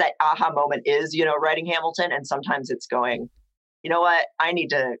 sometimes that aha moment is, writing Hamilton, and sometimes it's going, you know what, I need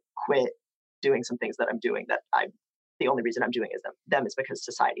to quit doing some things that I'm doing that the only reason I'm doing them is because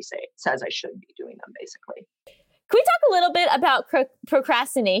society says I should be doing them, basically. Can we talk a little bit about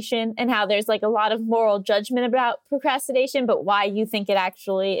procrastination and how there's like a lot of moral judgment about procrastination, but why you think it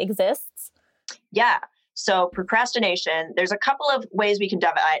actually exists? Yeah. So procrastination, there's a couple of ways we can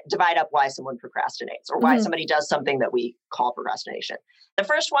divide up why someone procrastinates, or why somebody does something that we call procrastination. The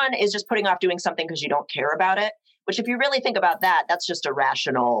first one is just putting off doing something because you don't care about it, which, if you really think about that, that's just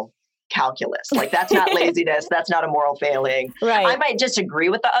irrational calculus. Like, that's not laziness. That's not a moral failing. Right. I might disagree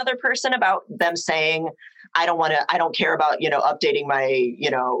with the other person about them saying, I don't care about, updating my,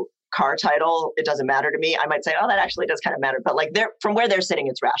 car title. It doesn't matter to me. I might say, oh, that actually does kind of matter. But like, from where they're sitting,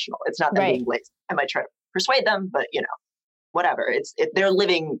 it's rational. It's not them being lazy. I might try to persuade them, but whatever. They're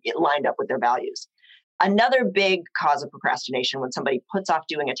living lined up with their values. Another big cause of procrastination, when somebody puts off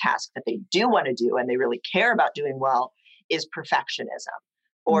doing a task that they do want to do and they really care about doing well, is perfectionism.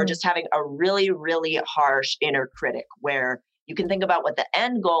 Or just having a really, really harsh inner critic, where you can think about what the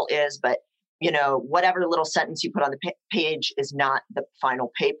end goal is, but whatever little sentence you put on the page is not the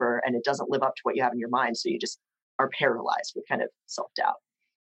final paper, and it doesn't live up to what you have in your mind. So you just are paralyzed with kind of self-doubt.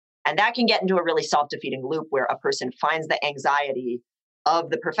 And that can get into a really self-defeating loop where a person finds the anxiety of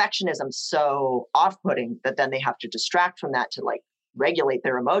the perfectionism so off-putting that then they have to distract from that to like regulate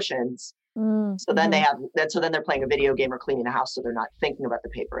their emotions. So then then they're playing a video game or cleaning the house, so they're not thinking about the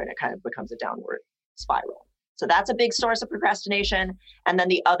paper, and it kind of becomes a downward spiral. So that's a big source of procrastination. And then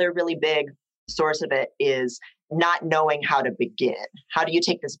the other really big source of it is not knowing how to begin. How do you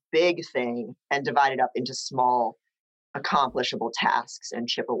take this big thing and divide it up into small, accomplishable tasks and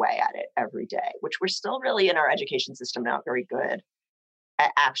chip away at it every day, which we're still really in our education system not very good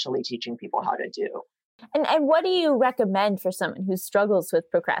at actually teaching people how to do. And what do you recommend for someone who struggles with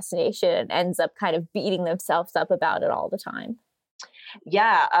procrastination and ends up kind of beating themselves up about it all the time?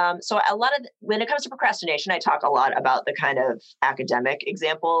 Yeah. So when it comes to procrastination, I talk a lot about the kind of academic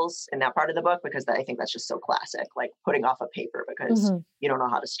examples in that part of the book, because I think that's just so classic, like putting off a paper because you don't know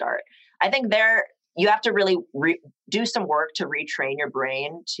how to start. I think you have to really do some work to retrain your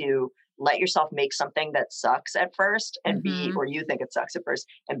brain to let yourself make something that sucks at first and or you think it sucks at first,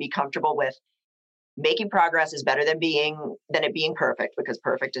 and be comfortable with making progress is better than it being perfect, because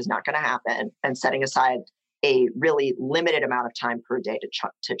perfect is not going to happen, and setting aside a really limited amount of time per day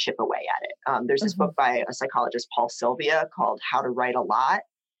to chip away at it. There's this book by a psychologist, Paul Sylvia, called How to Write a Lot,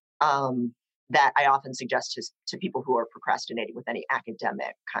 that I often suggest to people who are procrastinating with any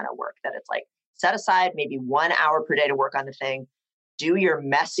academic kind of work, that it's like, set aside maybe 1 hour per day to work on the thing, do your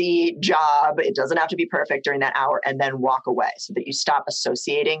messy job. It doesn't have to be perfect during that hour, and then walk away, so that you stop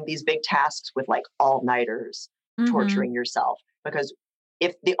associating these big tasks with like all-nighters, torturing yourself. Because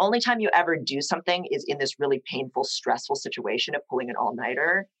if the only time you ever do something is in this really painful, stressful situation of pulling an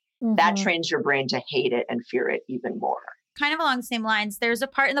all-nighter, that trains your brain to hate it and fear it even more. Kind of along the same lines, there's a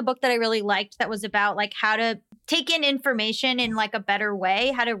part in the book that I really liked that was about like how to take in information in like a better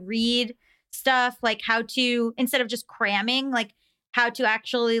way, how to read stuff, like how to, instead of just cramming, like how to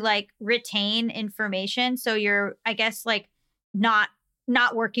actually like retain information. So you're, I guess, like not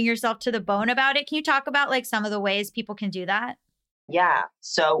working yourself to the bone about it. Can you talk about like some of the ways people can do that? Yeah.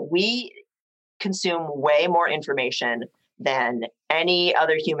 So we consume way more information than any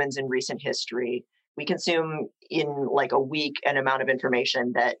other humans in recent history. We consume in like a week an amount of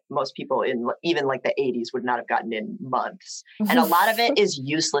information that most people in even like the 80s would not have gotten in months. And a lot of it is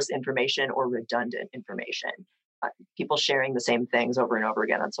useless information or redundant information. People sharing the same things over and over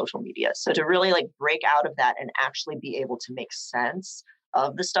again on social media. So to really like break out of that and actually be able to make sense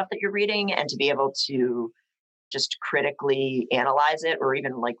of the stuff that you're reading, and to be able to just critically analyze it or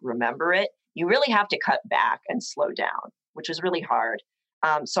even like remember it, you really have to cut back and slow down, which is really hard.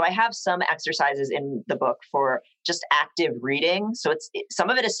 So I have some exercises in the book for just active reading. So some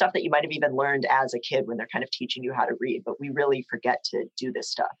of it is stuff that you might have even learned as a kid when they're kind of teaching you how to read, but we really forget to do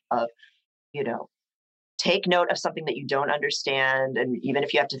this stuff of, take note of something that you don't understand. And even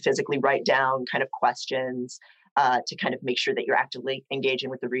if you have to physically write down kind of questions to kind of make sure that you're actively engaging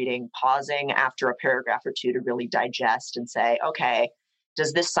with the reading, pausing after a paragraph or two to really digest and say, okay,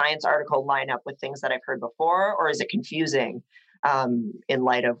 does this science article line up with things that I've heard before, or is it confusing in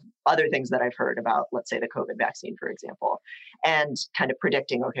light of other things that I've heard about, let's say the COVID vaccine, for example, and kind of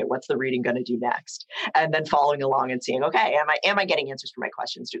predicting, okay, what's the reading going to do next? And then following along and seeing, okay, am I getting answers for my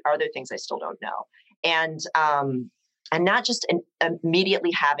questions? Are there things I still don't know? And not just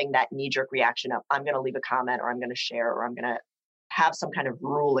immediately having that knee-jerk reaction of, I'm going to leave a comment, or I'm going to share, or I'm going to have some kind of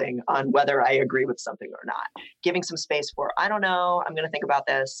ruling on whether I agree with something or not. Giving some space for, I don't know, I'm going to think about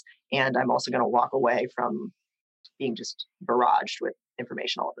this. And I'm also going to walk away from being just barraged with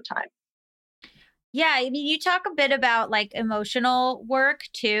information all the time. Yeah, I mean, you talk a bit about like emotional work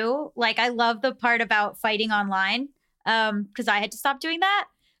too. Like, I love the part about fighting online, because I had to stop doing that.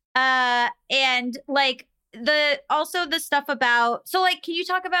 And like also the stuff about, so like, can you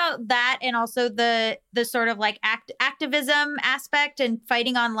talk about that, and also the sort of like activism aspect and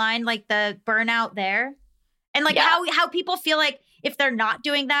fighting online, like the burnout there, and like how people feel like if they're not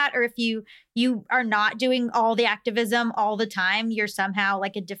doing that, or if you are not doing all the activism all the time, you're somehow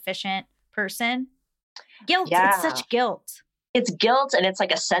like a deficient person. Guilt. Yeah. It's such guilt. It's guilt, and it's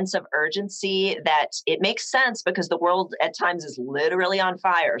like a sense of urgency that it makes sense because the world at times is literally on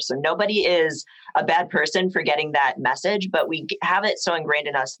fire. So nobody is a bad person for getting that message, but we have it so ingrained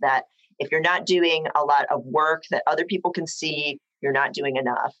in us that if you're not doing a lot of work that other people can see, you're not doing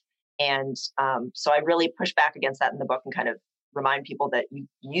enough. And so I really push back against that in the book and kind of remind people that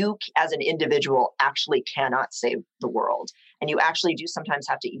you as an individual actually cannot save the world. And you actually do sometimes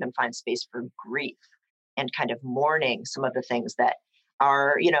have to even find space for grief and kind of mourning some of the things that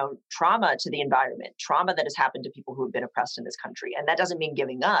are, trauma to the environment, trauma that has happened to people who have been oppressed in this country. And that doesn't mean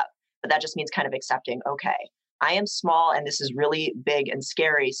giving up, but that just means kind of accepting, okay, I am small and this is really big and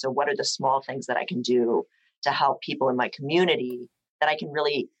scary. So what are the small things that I can do to help people in my community that I can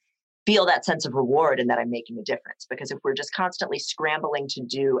really feel that sense of reward and that I'm making a difference? Because if we're just constantly scrambling to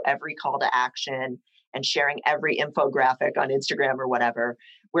do every call to action and sharing every infographic on Instagram or whatever,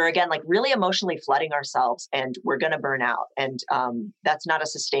 we're again like really emotionally flooding ourselves and we're going to burn out. And that's not a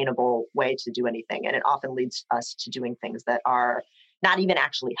sustainable way to do anything. And it often leads us to doing things that are not even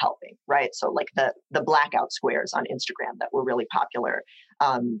actually helping, right? So like the blackout squares on Instagram that were really popular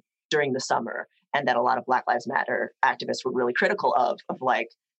during the summer and that a lot of Black Lives Matter activists were really critical of like,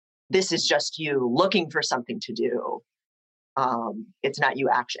 this is just you looking for something to do. It's not you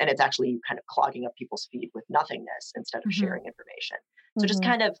and it's actually you kind of clogging up people's feed with nothingness instead of sharing information. So just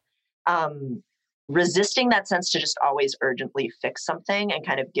kind of resisting that sense to just always urgently fix something and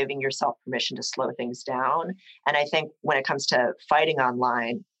kind of giving yourself permission to slow things down. And I think when it comes to fighting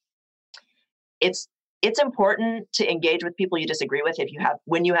online, it's important to engage with people you disagree with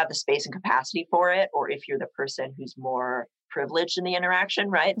when you have the space and capacity for it, or if you're the person who's more privileged in the interaction,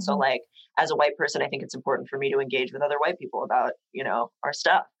 right? So like as a white person, I think it's important for me to engage with other white people about, our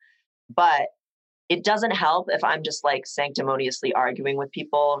stuff. But it doesn't help if I'm just like sanctimoniously arguing with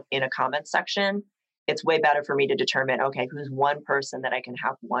people in a comment section. It's way better for me to determine, okay, who's one person that I can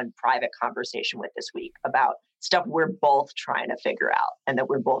have one private conversation with this week about stuff we're both trying to figure out and that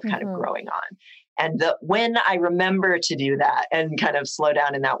we're both kind of growing on. And when I remember to do that and kind of slow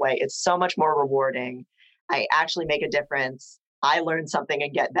down in that way, it's so much more rewarding. I actually make a difference. I learn something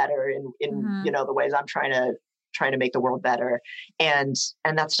and get better in the ways I'm trying to make the world better. And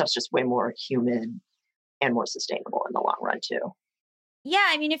that stuff's just way more human and more sustainable in the long run too. Yeah,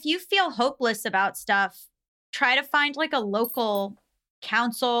 I mean, if you feel hopeless about stuff, try to find like a local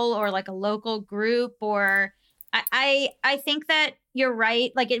council or like a local group. Or I think that you're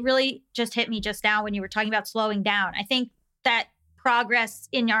right. Like it really just hit me just now when you were talking about slowing down. I think that progress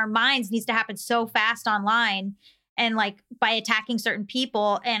in our minds needs to happen so fast online and like by attacking certain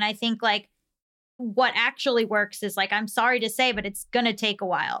people. And I think like what actually works is like, I'm sorry to say, but it's going to take a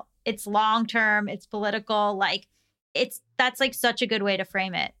while. It's long term, it's political, like that's like such a good way to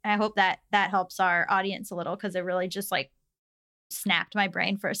frame it. I hope that helps our audience a little because it really just like snapped my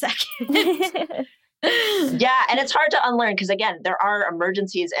brain for a second. Yeah, and it's hard to unlearn because again, there are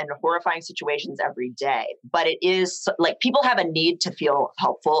emergencies and horrifying situations every day, but it is like people have a need to feel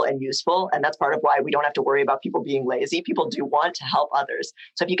helpful and useful, and that's part of why we don't have to worry about people being lazy. People do want to help others.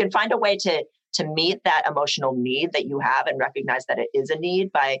 So if you can find a way to meet that emotional need that you have and recognize that it is a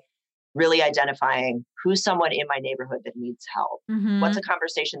need by really identifying who's someone in my neighborhood that needs help. What's a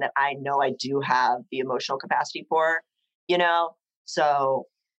conversation that I know I do have the emotional capacity for, So,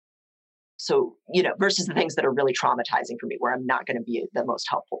 versus the things that are really traumatizing for me, where I'm not going to be the most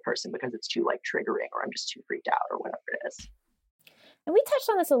helpful person because it's too like triggering or I'm just too freaked out or whatever it is. And we touched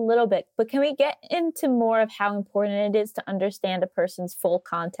on this a little bit, but can we get into more of how important it is to understand a person's full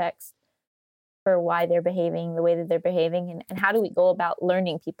context for why they're behaving the way that they're behaving? And how do we go about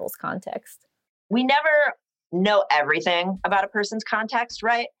learning people's context? We never know everything about a person's context,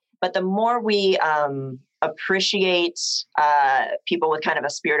 right? But the more we appreciate people with kind of a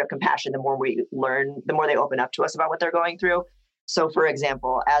spirit of compassion, the more we learn, the more they open up to us about what they're going through. So for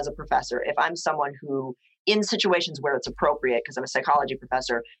example, as a professor, if I'm someone who in situations where it's appropriate, because I'm a psychology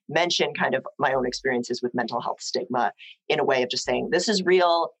professor, mention kind of my own experiences with mental health stigma in a way of just saying, this is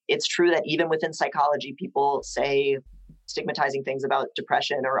real. It's true that even within psychology, people say stigmatizing things about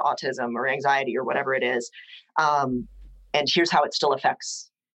depression or autism or anxiety or whatever it is. And here's how it still affects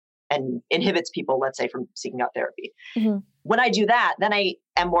and inhibits people, let's say, from seeking out therapy. When I do that, then I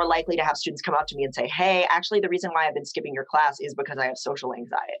am more likely to have students come up to me and say, hey, actually, the reason why I've been skipping your class is because I have social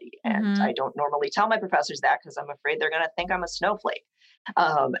anxiety. And I don't normally tell my professors that because I'm afraid they're going to think I'm a snowflake.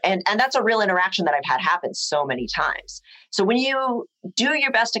 And that's a real interaction that I've had happen so many times. So when you do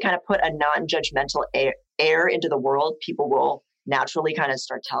your best to kind of put a non-judgmental air into the world, people will naturally kind of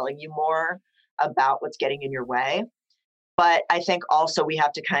start telling you more about what's getting in your way. But I think also we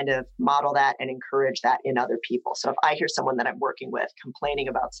have to kind of model that and encourage that in other people. So if I hear someone that I'm working with complaining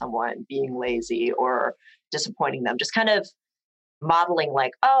about someone being lazy or disappointing them, just kind of modeling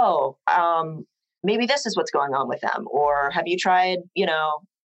like, maybe this is what's going on with them. Or have you tried,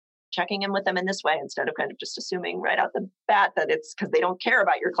 checking in with them in this way instead of kind of just assuming right out the bat that it's because they don't care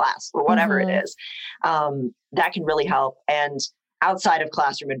about your class or whatever it is. That can really help. And outside of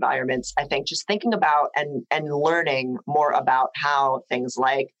classroom environments, I think just thinking about and learning more about how things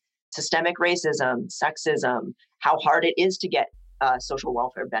like systemic racism, sexism, how hard it is to get social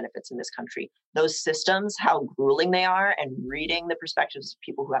welfare benefits in this country, those systems, how grueling they are, and reading the perspectives of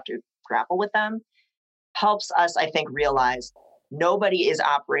people who have to grapple with them helps us, I think, realize nobody is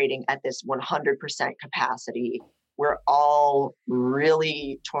operating at this 100% capacity. We're all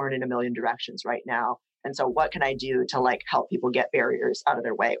really torn in a million directions right now. And so what can I do to like help people get barriers out of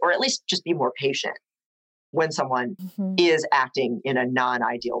their way, or at least just be more patient when someone is acting in a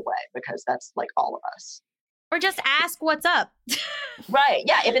non-ideal way, because that's like all of us. Or just ask what's up. Right.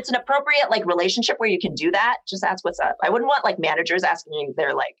 Yeah. If it's an appropriate like relationship where you can do that, just ask what's up. I wouldn't want like managers asking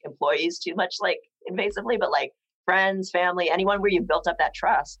their like employees too much like invasively, but like friends, family, anyone where you've built up that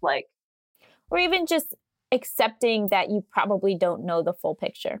trust, like. Or even just accepting that you probably don't know the full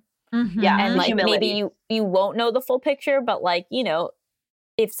picture. Yeah. And like humility. maybe you won't know the full picture, but like, you know,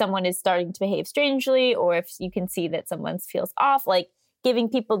 if someone is starting to behave strangely, or if you can see that someone feels off, like giving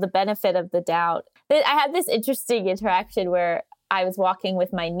people the benefit of the doubt. I had this interesting interaction where I was walking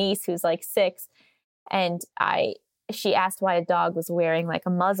with my niece who's like 6, and she asked why a dog was wearing like a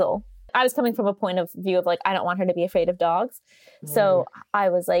muzzle. I was coming from a point of view of like, I don't want her to be afraid of dogs. So I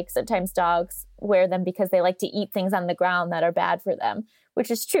was like, sometimes dogs wear them because they like to eat things on the ground that are bad for them,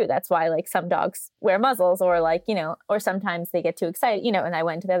 which is true. That's why like some dogs wear muzzles, or like, you know, or sometimes they get too excited, you know, and I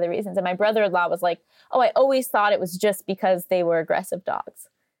went to the other reasons. And my brother-in-law was like, oh, I always thought it was just because they were aggressive dogs,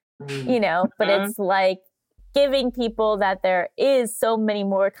 you know, but it's like giving people that there is so many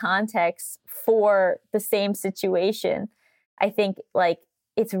more contexts for the same situation. I think like,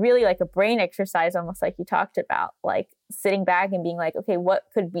 it's really like a brain exercise, almost like you talked about, like sitting back and being like, okay, what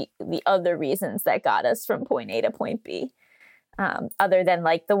could be the other reasons that got us from point A to point B? Other than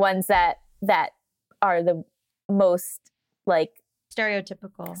like the ones that are the most like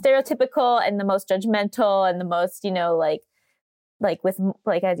stereotypical and the most judgmental and the most, you know, like with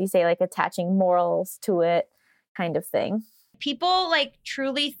like, as you say, like attaching morals to it kind of thing. People like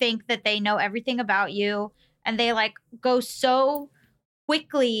truly think that they know everything about you, and they like go so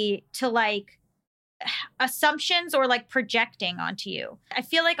quickly to like assumptions or like projecting onto you. I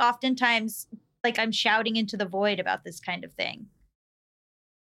feel like oftentimes like I'm shouting into the void about this kind of thing.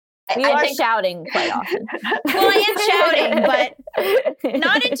 You are shouting quite often. Well, I am shouting, but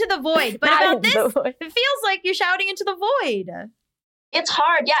not into the void. But Not about into this, the void. it feels like you're shouting into the void. It's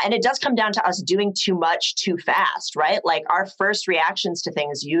hard. Yeah. And it does come down to us doing too much too fast, right? Like our first reactions to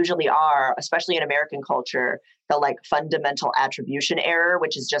things usually are, especially in American culture, the like fundamental attribution error,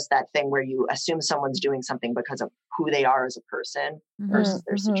 which is just that thing where you assume someone's doing something because of who they are as a person versus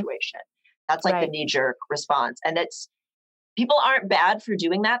their situation. That's like the knee-jerk response. And people aren't bad for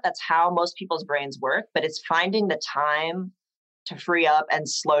doing that. That's how most people's brains work, but it's finding the time to free up and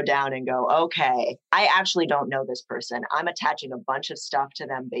slow down and go, okay, I actually don't know this person. I'm attaching a bunch of stuff to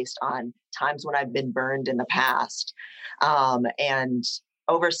them based on times when I've been burned in the past, and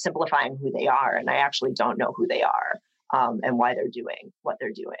oversimplifying who they are. And I actually don't know who they are, and why they're doing what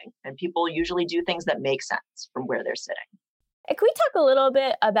they're doing. And people usually do things that make sense from where they're sitting. Can we talk a little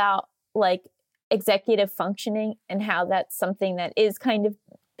bit about like executive functioning and how that's something that is kind of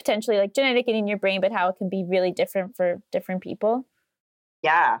potentially like genetic and in your brain, but how it can be really different for different people?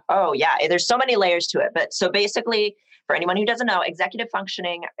 Yeah. Oh, yeah. There's so many layers to it. But so basically, for anyone who doesn't know, executive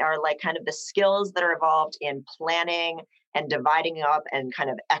functioning are like kind of the skills that are involved in planning and dividing up and kind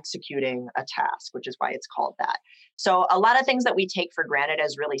of executing a task, which is why it's called that. So a lot of things that we take for granted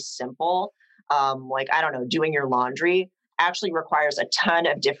as really simple, like, I don't know, doing your laundry actually requires a ton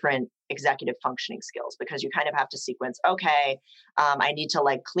of different executive functioning skills, because you kind of have to sequence, okay, I need to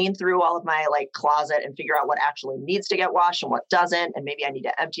like clean through all of my like closet and figure out what actually needs to get washed and what doesn't. And maybe I need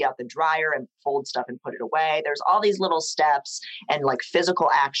to empty out the dryer and fold stuff and put it away. There's all these little steps and like physical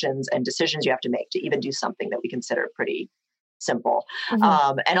actions and decisions you have to make to even do something that we consider pretty simple.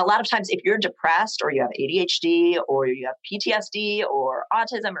 And a lot of times if you're depressed or you have ADHD or you have PTSD or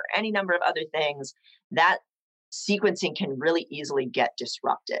autism or any number of other things, that sequencing can really easily get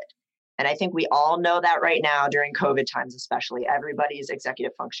disrupted. And I think we all know that right now during COVID times, especially, everybody's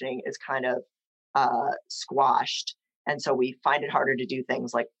executive functioning is kind of squashed. And so we find it harder to do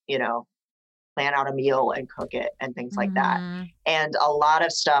things like, you know, plan out a meal and cook it and things like that. And a lot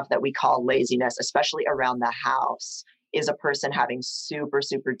of stuff that we call laziness, especially around the house, is a person having super,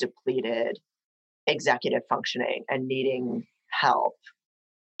 super depleted executive functioning and needing help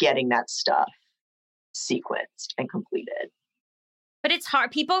getting that stuff sequenced and completed. But it's hard.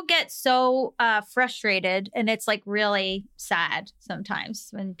 People get so frustrated, and it's like really sad sometimes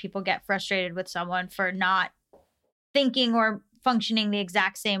when people get frustrated with someone for not thinking or functioning the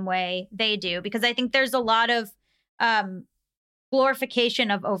exact same way they do, because I think there's a lot of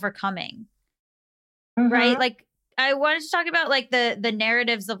glorification of overcoming, right? Like I wanted to talk about like the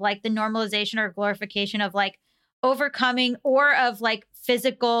narratives of like the normalization or glorification of like, overcoming or of like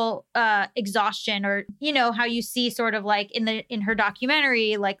physical exhaustion, or how you see sort of like in her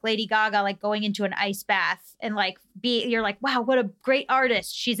documentary, like Lady Gaga like going into an ice bath and like you're like, wow, what a great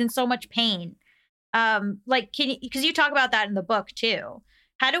artist, she's in so much pain. Like, because you talk about that in the book too.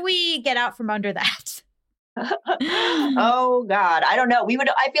 How do we get out from under that? Oh God, I don't know.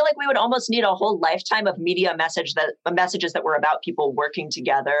 I feel like we would almost need a whole lifetime of media messages that were about people working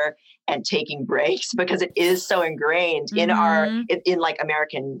together and taking breaks, because it is so ingrained in like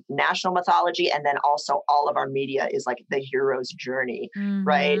American national mythology. And then also all of our media is like the hero's journey,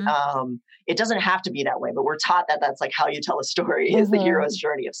 right? It doesn't have to be that way, but we're taught that that's like how you tell a story is the hero's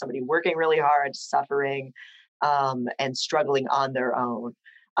journey of somebody working really hard, suffering, and struggling on their own.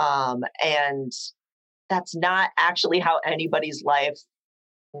 And that's not actually how anybody's life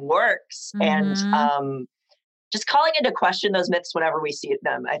works. And just calling into question those myths whenever we see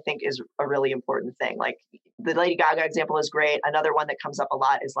them, I think is a really important thing. Like the Lady Gaga example is great. Another one that comes up a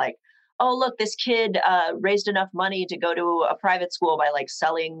lot is like, oh, look, this kid raised enough money to go to a private school by like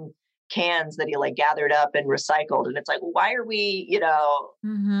selling cans that he like gathered up and recycled. And it's like, why are we,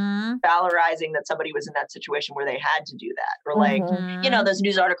 valorizing that somebody was in that situation where they had to do that? Or like, those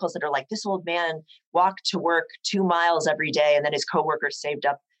news articles that are like, this old man walked to work 2 miles every day, and then his coworkers saved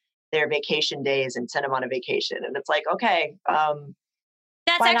up their vacation days and sent him on a vacation. And it's like, okay,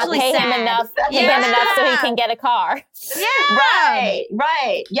 that's why actually not pay sad. him enough so he can get a car? Right.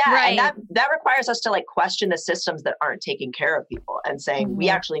 Yeah. Right. And that requires us to like question the systems that aren't taking care of people and saying we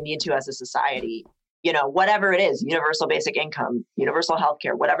actually need to, as a society, whatever it is, universal basic income, universal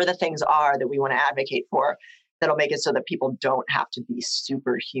healthcare, whatever the things are that we want to advocate for, that'll make it so that people don't have to be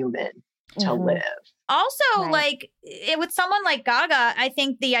superhuman to live. Also, like with someone like Gaga, I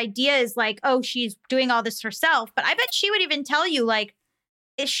think the idea is like, oh, she's doing all this herself. But I bet she would even tell you, like,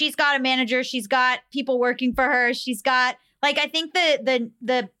 if she's got a manager, she's got people working for her, she's got like, I think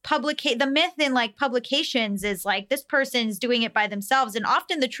the myth in like publications is like this person's doing it by themselves, and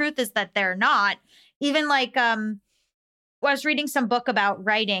often the truth is that they're not. Even like I was reading some book about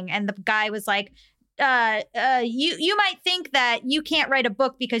writing, and the guy was like, you might think that you can't write a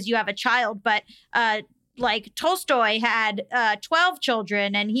book because you have a child, but like Tolstoy had 12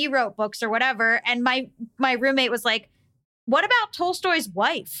 children and he wrote books or whatever. And my roommate was like, what about Tolstoy's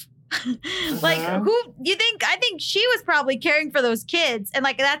wife? Like, who you think? I think she was probably caring for those kids. And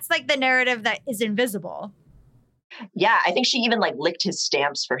like, that's like the narrative that is invisible. Yeah, I think she even like licked his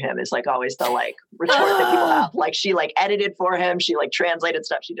stamps for him is like always the like retort that people have. Like she like edited for him. She like translated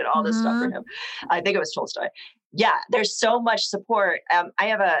stuff. She did all this stuff for him. I think it was Tolstoy. Yeah, there's so much support. I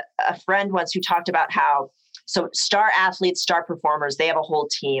have a friend once who talked about how, so star athletes, star performers, they have a whole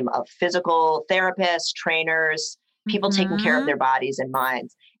team of physical therapists, trainers, people taking care of their bodies and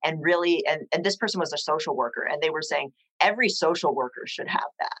minds. And really, and this person was a social worker, and they were saying every social worker should have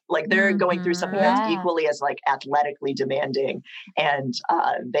that. Like they're going through something that's equally as like athletically demanding, and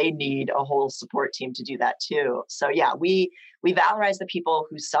they need a whole support team to do that too. So yeah, we valorize the people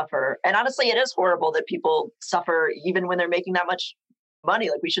who suffer. And honestly, it is horrible that people suffer even when they're making that much money.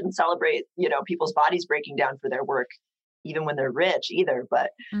 Like we shouldn't celebrate, people's bodies breaking down for their work, even when they're rich either.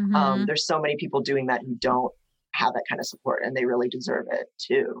 But there's so many people doing that who don't have that kind of support, and they really deserve it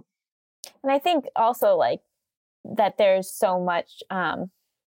too. And I think also like that there's so much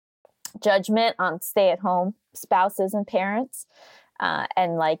judgment on stay-at-home spouses and parents,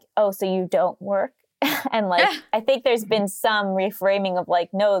 and like, oh, so you don't work. And like, I think there's been some reframing of like,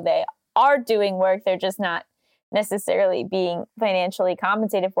 no, they are doing work, they're just not necessarily being financially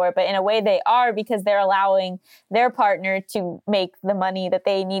compensated for it, but in a way they are, because they're allowing their partner to make the money that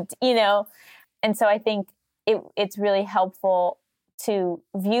they need to, and so I think it's really helpful to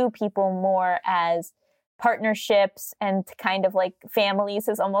view people more as partnerships and kind of like families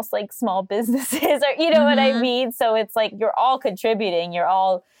as almost like small businesses, or what I mean? So it's like you're all contributing, you're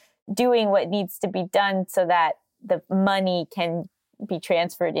all doing what needs to be done so that the money can be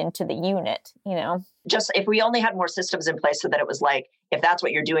transferred into the unit, Just if we only had more systems in place so that it was like, if that's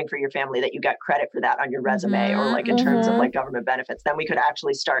what you're doing for your family, that you got credit for that on your resume or like in terms of like government benefits, then we could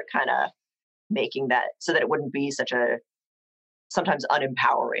actually start kind of making that so that it wouldn't be such a sometimes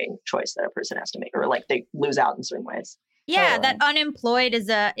unempowering choice that a person has to make, or like they lose out in certain ways. Yeah, that unemployed is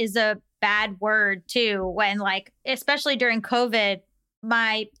a bad word too. When like, especially during COVID,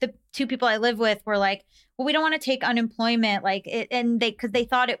 the two people I live with were like, well, we don't want to take unemployment, like it, and because they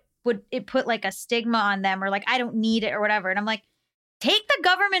thought it put like a stigma on them, or like I don't need it or whatever. And I'm like, take the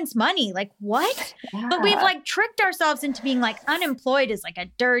government's money, like what? Yeah. But we've like tricked ourselves into being like unemployed is like a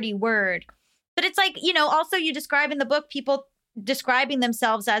dirty word. But it's like, also you describe in the book people describing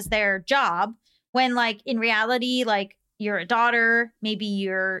themselves as their job, when like in reality, like you're a daughter, maybe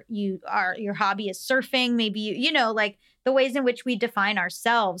your hobby is surfing, maybe you know, like the ways in which we define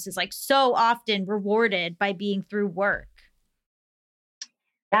ourselves is like so often rewarded by being through work.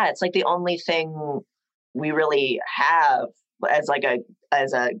 Yeah, it's like the only thing we really have as like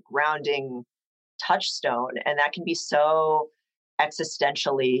as a grounding touchstone, and that can be so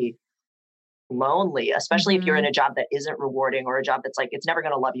existentially lonely, especially if you're in a job that isn't rewarding, or a job that's like it's never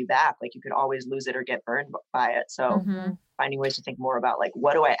going to love you back. Like you could always lose it or get burned by it. So finding ways to think more about like,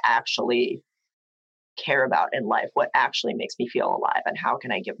 what do I actually care about in life? What actually makes me feel alive, and how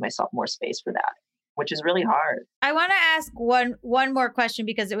can I give myself more space for that? Which is really hard. I want to ask one more question,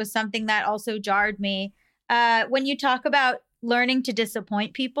 because it was something that also jarred me. When you talk about learning to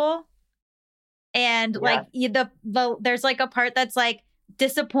disappoint people, and like there's like a part that's like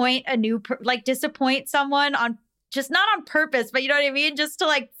disappoint disappoint someone on just not on purpose, but you know what I mean? Just to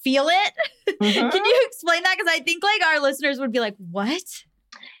like feel it. Can you explain that? Because I think like our listeners would be like, what?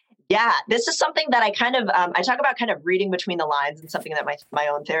 Yeah, this is something that I kind of, I talk about kind of reading between the lines, and something that my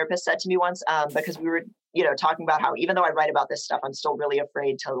own therapist said to me once, because we were, you know, talking about how even though I write about this stuff, I'm still really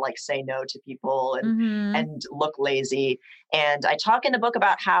afraid to like say no to people and look lazy. And I talk in the book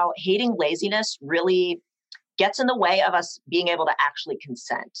about how hating laziness really gets in the way of us being able to actually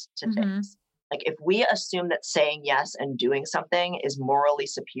consent to things. Like if we assume that saying yes and doing something is morally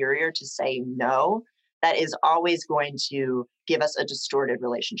superior to saying no, that is always going to give us a distorted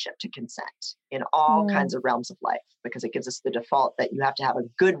relationship to consent in all kinds of realms of life, because it gives us the default that you have to have a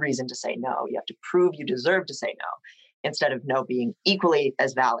good reason to say no. You have to prove you deserve to say no, instead of no being equally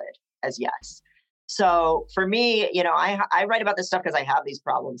as valid as yes. So for me, you know, I write about this stuff because I have these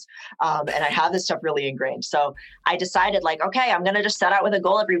problems, and I have this stuff really ingrained. So I decided like, okay, I'm going to just set out with a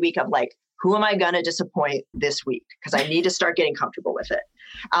goal every week of like, who am I going to disappoint this week? Because I need to start getting comfortable with it.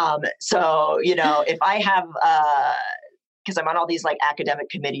 So, you know, if I have, because I'm on all these like academic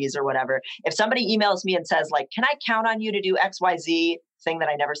committees or whatever, if somebody emails me and says like, can I count on you to do XYZ thing that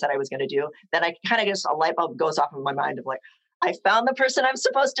I never said I was going to do, then I kind of just, a light bulb goes off in my mind of like, I found the person I'm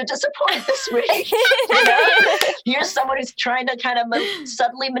supposed to disappoint this week. You know? Here's someone who's trying to kind of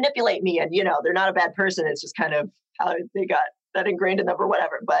subtly manipulate me. And, you know, they're not a bad person. It's just kind of how they got that ingrained in them or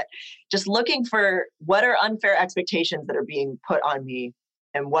whatever. But just looking for what are unfair expectations that are being put on me,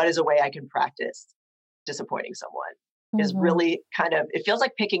 and what is a way I can practice disappointing someone is really kind of, it feels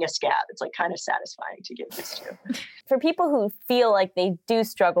like picking a scab. It's like kind of satisfying to get used to. For people who feel like they do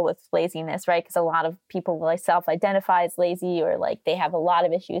struggle with laziness, right? Because a lot of people like self-identify as lazy, or like they have a lot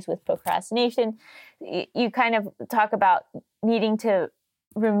of issues with procrastination. You kind of talk about needing to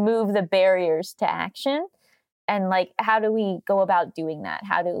remove the barriers to action. And like, how do we go about doing that?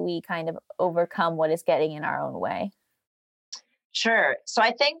 How do we kind of overcome what is getting in our own way? Sure. So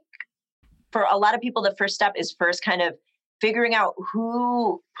I think for a lot of people, the first step is first kind of figuring out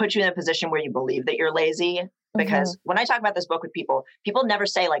who put you in a position where you believe that you're lazy. Because when I talk about this book with people, people never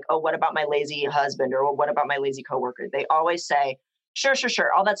say like, oh, what about my lazy husband? Or what about my lazy coworker? They always say, sure.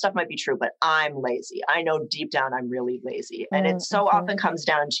 All that stuff might be true, but I'm lazy. I know deep down I'm really lazy. And it so often comes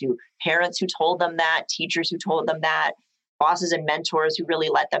down to parents who told them that, teachers who told them that, bosses and mentors who really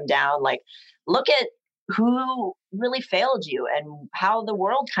let them down. Like, look at who really failed you and how the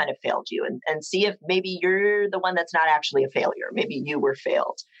world kind of failed you, and see if maybe you're the one that's not actually a failure. Maybe you were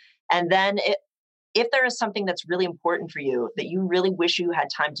failed. And then if there is something that's really important for you that you really wish you had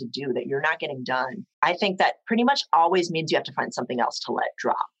time to do that you're not getting done, I think that pretty much always means you have to find something else to let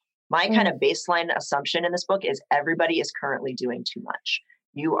drop. My kind of baseline assumption in this book is everybody is currently doing too much.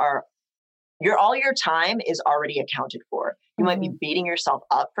 All your time is already accounted for. You might be beating yourself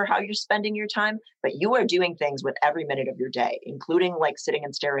up for how you're spending your time, but you are doing things with every minute of your day, including like sitting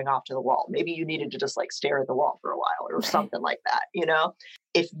and staring off to the wall. Maybe you needed to just like stare at the wall for a while or something like that, you know?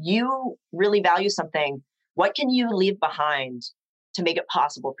 If you really value something, what can you leave behind to make it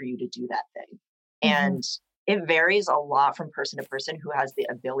possible for you to do that thing? And it varies a lot from person to person who has the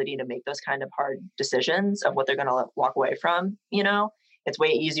ability to make those kind of hard decisions of what they're going to walk away from, you know? It's way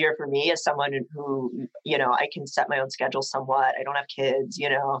easier for me as someone who, you know, I can set my own schedule somewhat. I don't have kids, you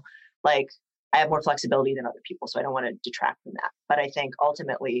know, like I have more flexibility than other people. So I don't want to detract from that. But I think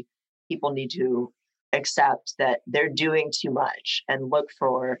ultimately people need to accept that they're doing too much and look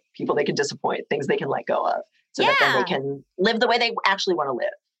for people they can disappoint, things they can let go of, so that then they can live the way they actually want to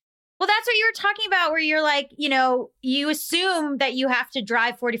live. Well, that's what you were talking about, where you're like, you know, you assume that you have to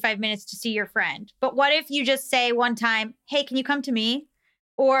drive 45 minutes to see your friend. But what if you just say one time, hey, can you come to me?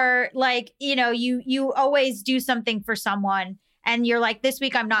 Or like, you know, you always do something for someone and you're like, this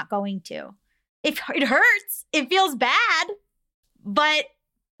week I'm not going to. It hurts. It feels bad. But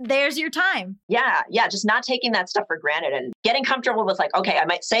there's your time. Yeah. Just not taking that stuff for granted and getting comfortable with like, okay, I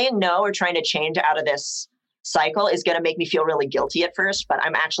might saying no or trying to change out of this cycle is going to make me feel really guilty at first, but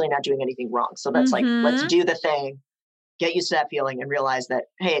I'm actually not doing anything wrong. So that's like, let's do the thing, get used to that feeling and realize that,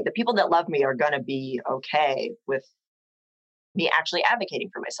 hey, the people that love me are going to be okay with me actually advocating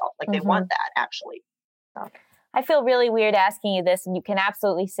for myself. Like they want that actually. So. I feel really weird asking you this and you can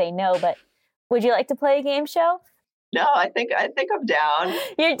absolutely say no, but would you like to play a game show? No, I think I'm down.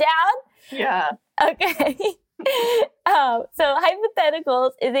 You're down? Yeah. Okay. So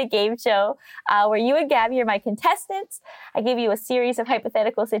Hypotheticals is a game show where you and Gabby are my contestants. I give you a series of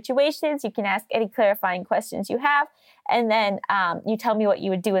hypothetical situations. You can ask any clarifying questions you have, and then you tell me what you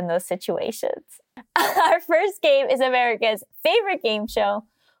would do in those situations. Our first game is America's favorite game show.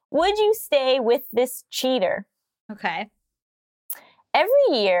 Would you stay with this cheater? Okay.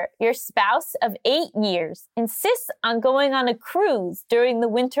 Every year, your spouse of 8 years insists on going on a cruise during the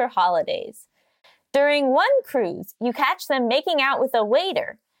winter holidays. During one cruise, you catch them making out with a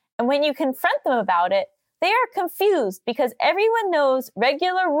waiter, and when you confront them about it, they are confused because everyone knows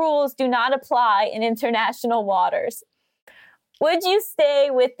regular rules do not apply in international waters. Would you stay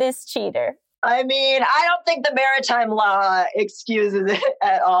with this cheater? I mean, I don't think the maritime law excuses it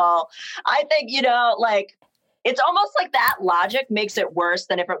at all. I think, like, it's almost like that logic makes it worse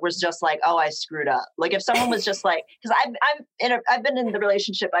than if it was just like, oh, I screwed up. Like if someone was just like, because I've been in the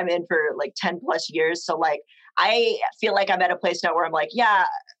relationship I'm in for like 10 plus years. So like, I feel like I'm at a place now where I'm like, yeah,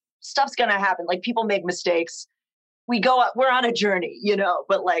 stuff's going to happen. Like people make mistakes. We're on a journey,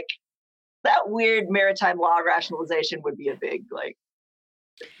 but like that weird maritime law rationalization would be a big, like,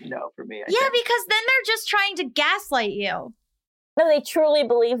 no for me. I think. Because then they're just trying to gaslight you. No, they truly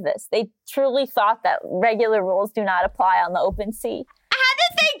believe this. They truly thought that regular rules do not apply on the open sea. How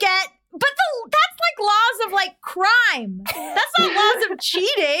did they get? But that's like laws of like crime. That's not laws of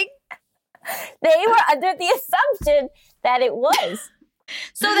cheating. They were under the assumption that it was.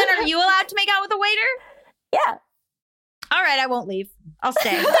 So then are you allowed to make out with a waiter? Yeah. All right, I won't leave. I'll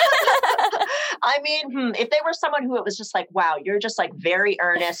stay. I mean, if they were someone who it was just like, wow, you're just like very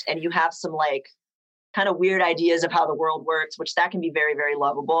earnest and you have some like kind of weird ideas of how the world works, which that can be very, very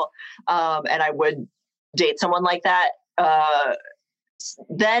lovable. And I would date someone like that.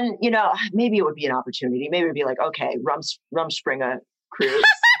 Then, maybe it would be an opportunity. Maybe it'd be like, okay, Rumspringa cruise.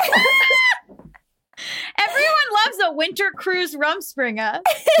 Everyone loves a winter cruise Rumspringa.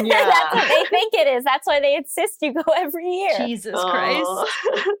 Yeah. That's what they think it is. That's why they insist you go every year. Jesus Christ.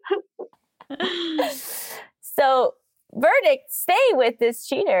 So, verdict, stay with this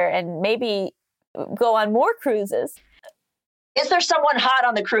cheater and maybe go on more cruises. Is there someone hot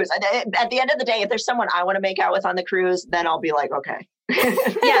on the cruise? At the end of the day, if there's someone I want to make out with on the cruise, then I'll be like, okay.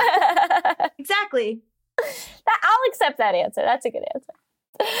 Yeah, exactly. I'll accept that answer. That's a good answer.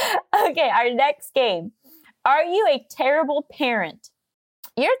 Okay, our next game. Are you a terrible parent?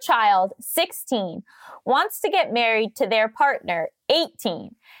 Your child, 16, wants to get married to their partner,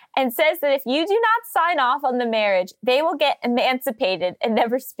 18, and says that if you do not sign off on the marriage, they will get emancipated and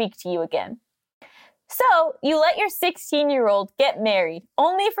never speak to you again. So you let your 16-year-old get married,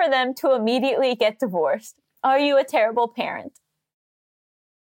 only for them to immediately get divorced. Are you a terrible parent?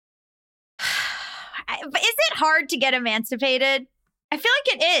 Is it hard to get emancipated? I feel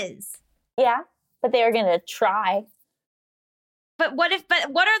like it is. Yeah, but they are going to try. But what are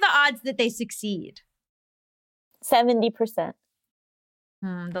the odds that they succeed? 70%.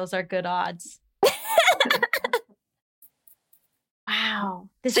 Those are good odds. Wow.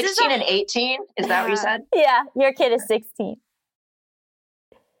 16 and 18? Is that what you said? Yeah, your kid is 16.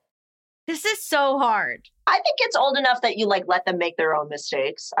 This is so hard. I think it's old enough that you like let them make their own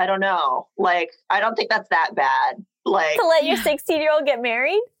mistakes. I don't know. Like, I don't think that's that bad. Like to let your 16-year-old get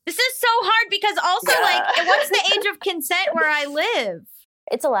married? This is so hard because also like, what's the age of consent where I live?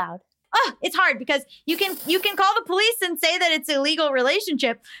 It's allowed. Oh, it's hard because you can call the police and say that it's a illegal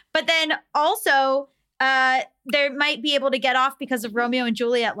relationship, but then also they might be able to get off because of Romeo and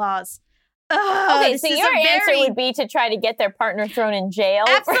Juliet laws. Okay, so your answer would be to try to get their partner thrown in jail?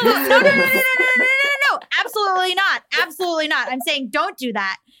 Absolutely. No. Absolutely not. Absolutely not. I'm saying don't do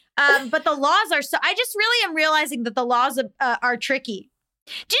that. But the laws are I just really am realizing that the laws are tricky.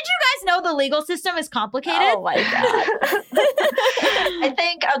 Did you guys know the legal system is complicated? Oh my God. I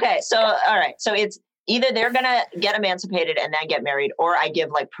think, okay, so, all right. So it's either they're going to get emancipated and then get married, or I give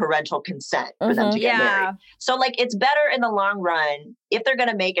like parental consent for them to get married. So like, it's better in the long run if they're going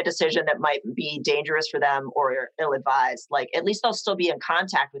to make a decision that might be dangerous for them or ill-advised, like at least they'll still be in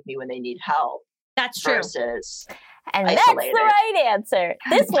contact with me when they need help. That's true. Versus and isolated. that's the right answer.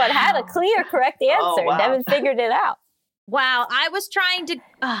 This one had a clear, correct answer. Oh, wow. Devon figured it out. Wow, I was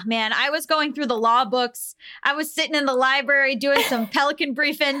I was going through the law books. I was sitting in the library doing some Pelican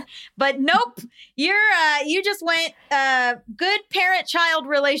briefing, but nope. You just went good parent-child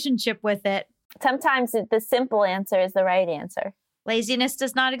relationship with it. Sometimes the simple answer is the right answer. Laziness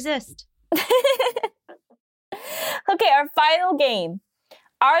does not exist. Okay, our final game.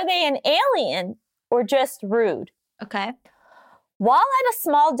 Are they an alien or just rude? Okay. While at a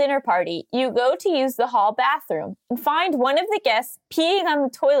small dinner party, you go to use the hall bathroom and find one of the guests peeing on the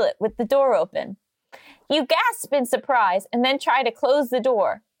toilet with the door open. You gasp in surprise and then try to close the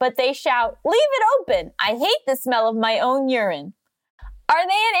door, but they shout, "Leave it open! I hate the smell of my own urine." Are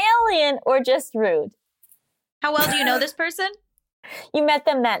they an alien or just rude? How well do you know this person? You met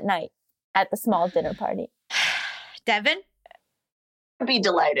them that night at the small dinner party. Devon? I'd be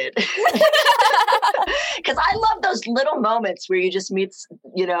delighted. Because I love those little moments where you just meet,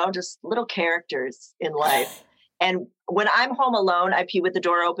 just little characters in life. And when I'm home alone, I pee with the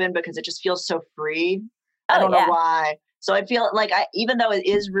door open because it just feels so free. I don't know why. So I feel like even though it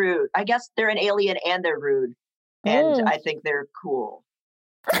is rude, I guess they're an alien and they're rude. And I think they're cool.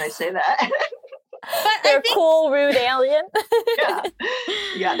 Can I say that? But they're cool, rude alien.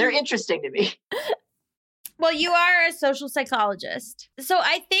 Yeah, they're interesting to me. Well, you are a social psychologist. So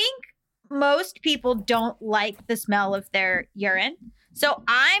I think most people don't like the smell of their urine. So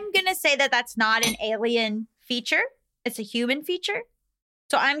I'm going to say that that's not an alien feature. It's a human feature.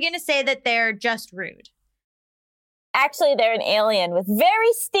 So I'm going to say that they're just rude. Actually, they're an alien with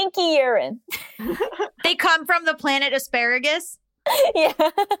very stinky urine. They come from the planet asparagus. Yeah.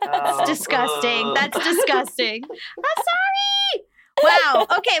 That's disgusting. That's disgusting. I'm sorry. Wow.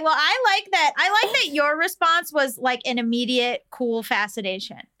 Okay. Well, I like that. I like that your response was like an immediate cool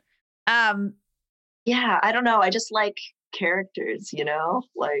fascination. Yeah, I don't know. I just like characters,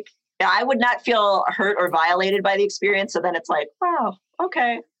 like I would not feel hurt or violated by the experience. So then it's like, wow,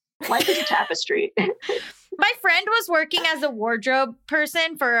 okay. Life is a tapestry. My friend was working as a wardrobe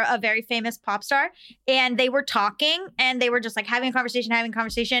person for a very famous pop star, and they were talking and they were just like having a conversation.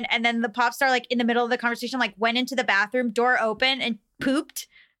 And then the pop star, like in the middle of the conversation, like went into the bathroom, door open, and pooped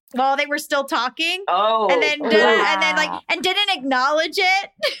while they were still talking. Oh, and then didn't acknowledge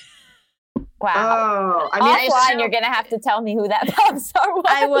it. Wow. Oh, I mean, offline, you're gonna have to tell me who that pop star was.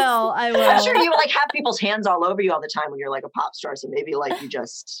 I will. I'm sure you like have people's hands all over you all the time when you're like a pop star. So maybe like you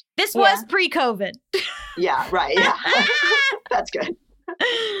just. This was pre-COVID. Yeah. Right. Yeah. That's good.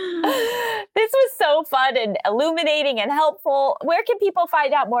 This was so fun and illuminating and helpful. Where can people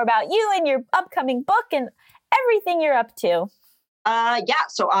find out more about you and your upcoming book and everything you're up to?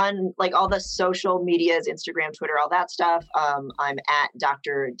 So on like all the social medias, Instagram, Twitter, all that stuff, I'm at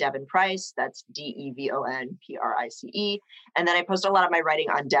Dr. Devon Price. That's DEVONPRICE. And then I post a lot of my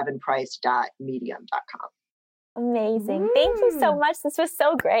writing on devonprice.medium.com. Amazing. Thank you so much. This was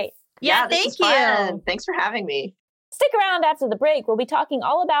so great. Yeah, thank you. Fun. Thanks for having me. Stick around after the break. We'll be talking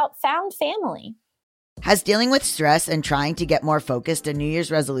all about found family. Has dealing with stress and trying to get more focused a New Year's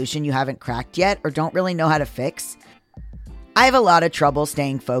resolution you haven't cracked yet or don't really know how to fix? I have a lot of trouble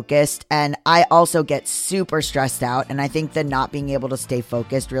staying focused, and I also get super stressed out, and I think the not being able to stay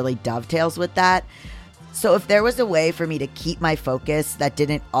focused really dovetails with that. So if there was a way for me to keep my focus that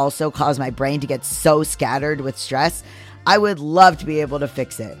didn't also cause my brain to get so scattered with stress, I would love to be able to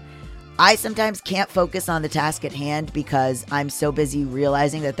fix it. I sometimes can't focus on the task at hand because I'm so busy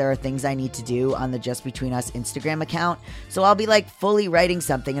realizing that there are things I need to do on the Just Between Us Instagram account. So I'll be like fully writing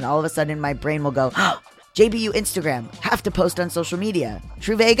something, and all of a sudden my brain will go, JBU Instagram, have to post on social media.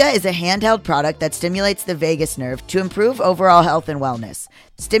 Truvaga is a handheld product that stimulates the vagus nerve to improve overall health and wellness.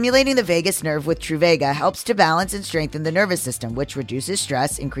 Stimulating the vagus nerve with Truvaga helps to balance and strengthen the nervous system, which reduces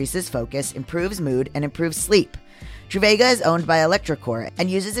stress, increases focus, improves mood, and improves sleep. Truvaga is owned by electroCore and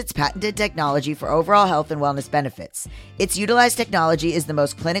uses its patented technology for overall health and wellness benefits. Its utilized technology is the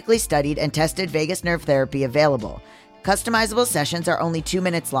most clinically studied and tested vagus nerve therapy available. Customizable sessions are only 2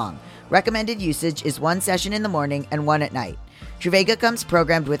 minutes long. Recommended usage is 1 session in the morning and 1 at night. Truvaga comes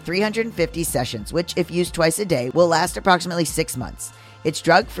programmed with 350 sessions, which, if used twice a day, will last approximately 6 months. It's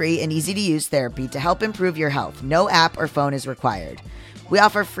drug-free and easy-to-use therapy to help improve your health. No app or phone is required. We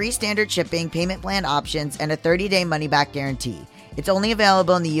offer free standard shipping, payment plan options, and a 30-day money-back guarantee. It's only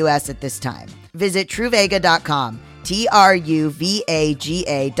available in the U.S. at this time. Visit Truvaga.com.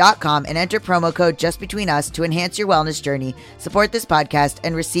 Truvaga.com and enter promo code JustBetweenUs to enhance your wellness journey, support this podcast,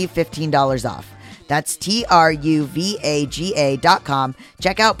 and receive $15 off. That's Truvaga.com.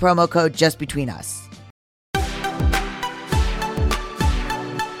 Check out promo code JustBetweenUs.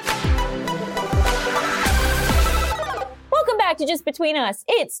 Welcome back to Just Between Us.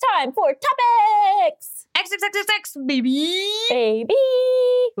 It's time for topics. XXXX, baby. Baby.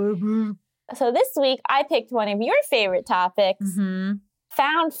 So this week, I picked one of your favorite topics,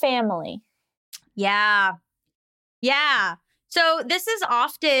 found family. Yeah. So this is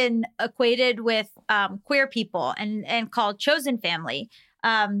often equated with queer people and called chosen family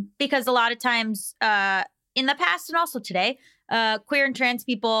because a lot of times in the past and also today, queer and trans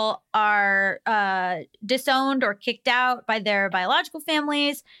people are disowned or kicked out by their biological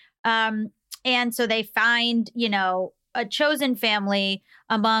families. And so they find, a chosen family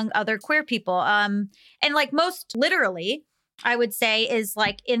among other queer people. And like most literally, I would say is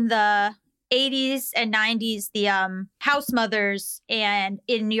like in the 80s and 90s, the house mothers and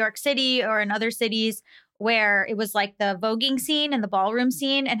in New York City or in other cities where it was like the voguing scene and the ballroom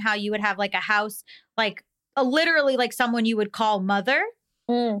scene and how you would have like a house, like literally like someone you would call mother.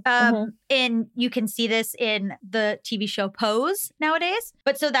 And you can see this in the TV show Pose nowadays.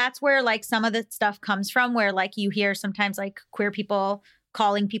 But so that's where like some of the stuff comes from where like you hear sometimes like queer people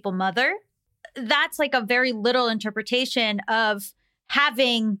calling people mother. That's like a very little interpretation of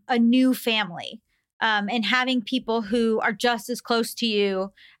having a new family and having people who are just as close to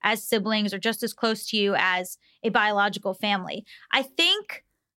you as siblings or just as close to you as a biological family. I think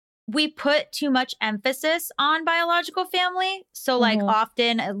we put too much emphasis on biological family. So like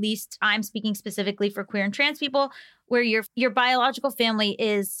often, at least I'm speaking specifically for queer and trans people, where your biological family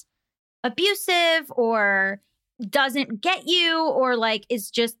is abusive or doesn't get you or like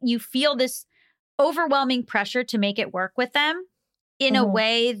is just, you feel this overwhelming pressure to make it work with them in a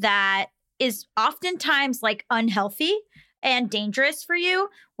way that is oftentimes like unhealthy and dangerous for you,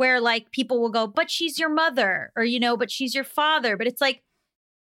 where like people will go, but she's your mother or, but she's your father. But it's like,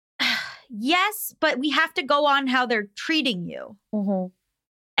 yes, but we have to go on how they're treating you. And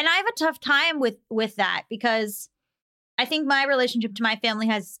I have a tough time with that because I think my relationship to my family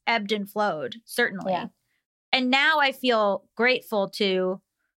has ebbed and flowed, certainly. Yeah. And now I feel grateful to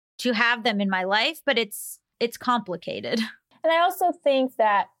have them in my life, but it's complicated. And I also think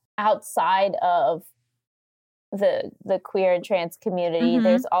that outside of the queer and trans community,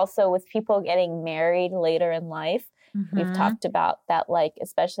 there's also with people getting married later in life. We've talked about that, like,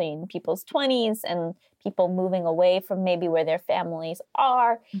 especially in people's 20s and people moving away from maybe where their families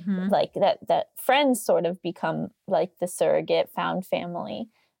are, like that friends sort of become like the surrogate found family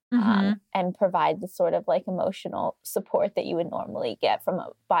and provide the sort of like emotional support that you would normally get from a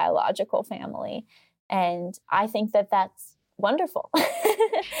biological family. And I think that that's wonderful.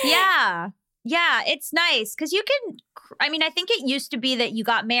 Yeah, it's nice because you can, I think it used to be that you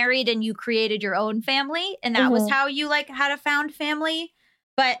got married and you created your own family and that was how you like had a found family.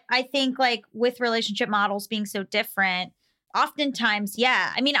 But I think like with relationship models being so different, oftentimes,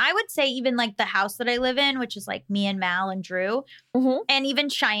 I would say even like the house that I live in, which is like me and Mal and Drew and even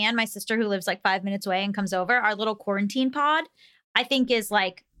Cheyenne, my sister who lives like 5 minutes away and comes over, our little quarantine pod, I think is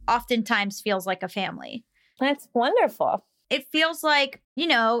like oftentimes feels like a family. That's wonderful. It feels like,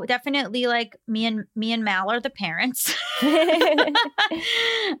 definitely like me and Mal are the parents. And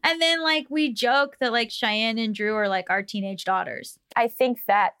then like we joke that like Cheyenne and Drew are like our teenage daughters. I think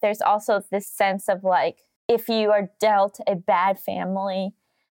that there's also this sense of like, if you are dealt a bad family,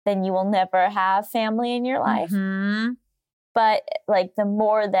 then you will never have family in your life. But like the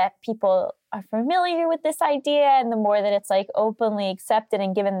more that people are familiar with this idea and the more that it's like openly accepted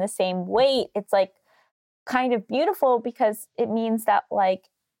and given the same weight, it's like kind of beautiful because it means that like,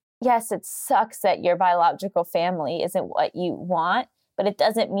 yes, it sucks that your biological family isn't what you want, but it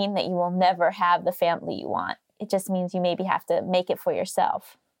doesn't mean that you will never have the family you want. It just means you maybe have to make it for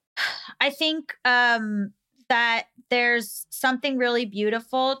yourself. I think that there's something really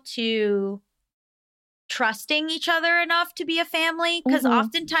beautiful to trusting each other enough to be a family because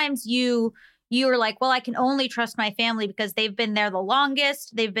oftentimes you are like, well, I can only trust my family because they've been there the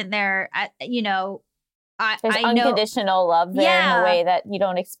longest. They've been there at, There's unconditional love there in a way that you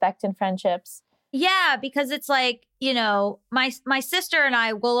don't expect in friendships. Yeah, because it's like, my sister and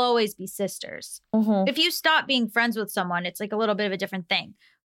I will always be sisters. If you stop being friends with someone, it's like a little bit of a different thing.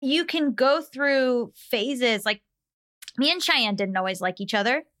 You can go through phases. Like me and Cheyenne didn't always like each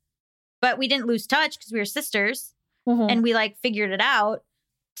other, but we didn't lose touch because we were sisters and we like figured it out.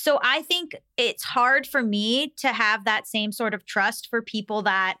 So I think it's hard for me to have that same sort of trust for people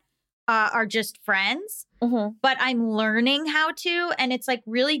that are just friends, but I'm learning how to, and it's like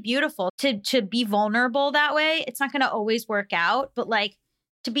really beautiful to be vulnerable that way. It's not going to always work out, but like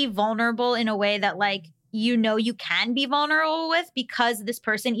to be vulnerable in a way that like you know you can be vulnerable with because this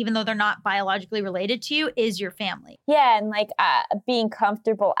person, even though they're not biologically related to you, is your family. Yeah, and like being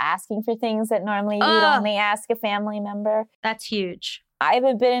comfortable asking for things that normally you would only ask a family member. That's huge. I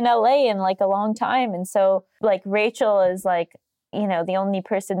haven't been in LA in like a long time. And so like Rachel is like, you know, the only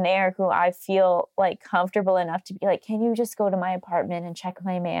person there who I feel like comfortable enough to be like, can you just go to my apartment and check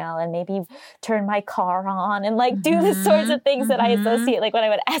my mail and maybe turn my car on and like do the sorts of things that I associate like what I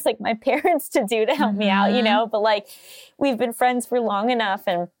would ask like my parents to do to help me out, you know, but like we've been friends for long enough.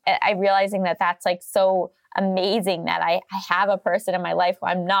 And I'm realizing that that's like so amazing that I have a person in my life who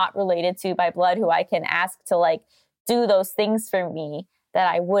I'm not related to by blood who I can ask to like do those things for me that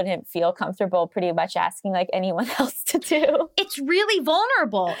I wouldn't feel comfortable pretty much asking like anyone else to do. It's really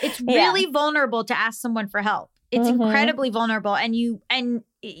vulnerable. It's really vulnerable to ask someone for help. It's incredibly vulnerable. And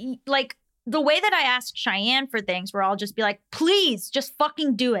like the way that I ask Cheyenne for things where I'll just be like, please just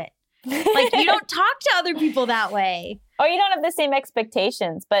fucking do it. Like you don't talk to other people that way. Or you don't have the same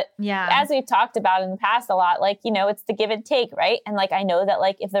expectations. But as we've talked about in the past a lot, like, you know, it's the give and take, right? And like, I know that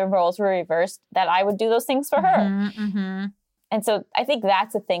like if the roles were reversed, that I would do those things for her. And so I think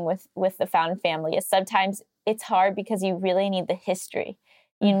that's the thing with the found family is sometimes it's hard because you really need the history.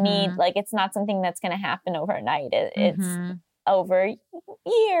 You need, like, it's not something that's going to happen overnight. It's over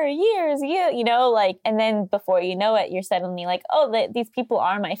years, you know, like, and then before you know it, you're suddenly like, oh, these people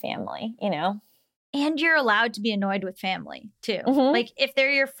are my family, you know? And you're allowed to be annoyed with family too. Like if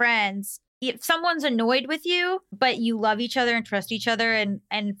they're your friends, if someone's annoyed with you, but you love each other and trust each other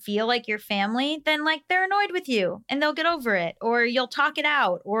and feel like your family, then like they're annoyed with you and they'll get over it or you'll talk it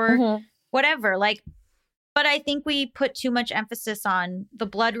out or whatever. Like, but I think we put too much emphasis on the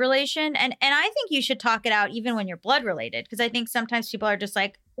blood relation. And I think you should talk it out even when you're blood related. Because I think sometimes people are just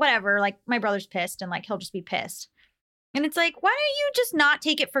like, whatever, like my brother's pissed and like he'll just be pissed. And it's like, why don't you just not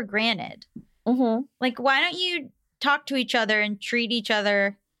take it for granted? Like, why don't you talk to each other and treat each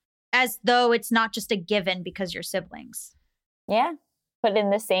other as though it's not just a given because you're siblings? Yeah. Put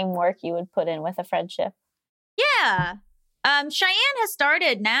in the same work you would put in with a friendship. Yeah. Cheyenne has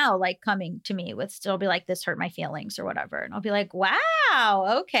started now, like coming to me with still be like, this hurt my feelings or whatever. And I'll be like,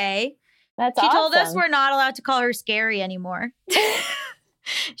 wow, okay. She told us we're not allowed to call her scary anymore.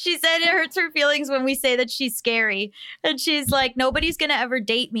 She said it hurts her feelings when we say that she's scary. And she's like, nobody's going to ever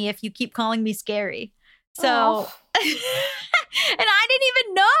date me if you keep calling me scary. So, and I didn't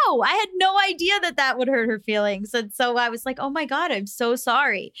even know. I had no idea that would hurt her feelings. And so I was like, oh my God, I'm so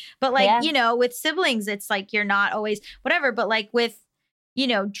sorry. But like, you know, with siblings, it's like, you're not always whatever. But like with, you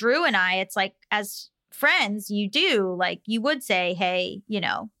know, Drew and I, it's like as friends, you do like, you would say, hey, you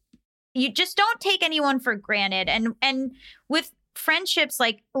know, you just don't take anyone for granted. And with friendships,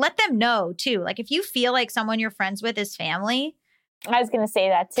 like let them know too. Like if you feel like someone you're friends with is family. I was going to say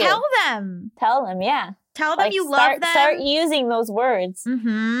that too. Tell them. Yeah. Tell them you love them. Start using those words.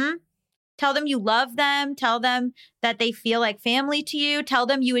 Tell them you love them. Tell them that they feel like family to you. Tell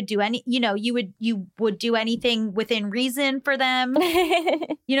them you would do you would do anything within reason for them.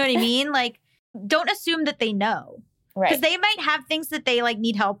 You know what I mean? Like, don't assume that they know. Right. Because they might have things that they like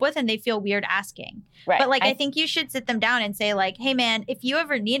need help with and they feel weird asking. Right. But like, I think you should sit them down and say like, hey man, if you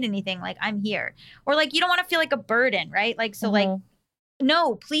ever need anything, like I'm here. Or like, you don't want to feel like a burden, right? Like, so like,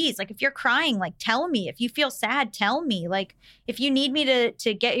 no, please. Like if you're crying, like tell me. If you feel sad, tell me. Like if you need me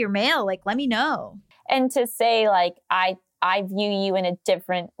to get your mail, like let me know. And to say like, I view you in a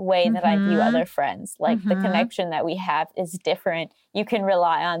different way that I view other friends. Like the connection that we have is different. You can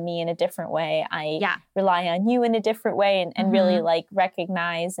rely on me in a different way. I rely on you in a different way and really like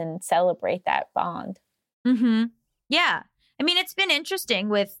recognize and celebrate that bond. Yeah. I mean, it's been interesting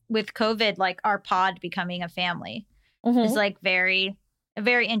with COVID, like our pod becoming a family is like a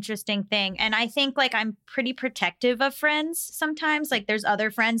very interesting thing. And I think like I'm pretty protective of friends sometimes. Like there's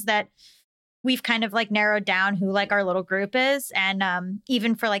other friends that we've kind of like narrowed down who like our little group is. And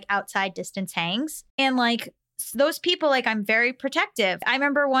even for like outside distance hangs. And like those people, like I'm very protective. I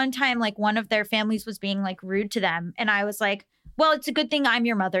remember one time like one of their families was being like rude to them. And I was like, well, it's a good thing I'm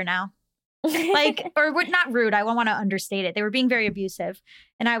your mother now. Like, or not rude. I won't want to understate it. They were being very abusive.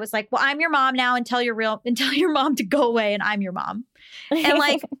 And I was like, well, I'm your mom now and tell your mom to go away and I'm your mom. And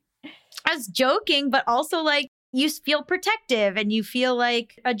like, I was joking, but also like, you feel protective and you feel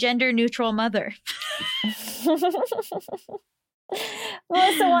like a gender neutral mother. Melissa,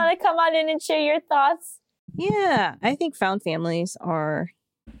 want to come on in and share your thoughts? Yeah, I think found families are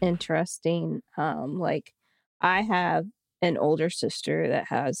interesting. Like I have an older sister that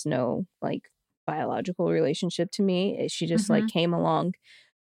has no like biological relationship to me. She just like came along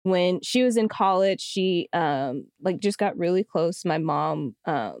when she was in college, she like just got really close. My mom,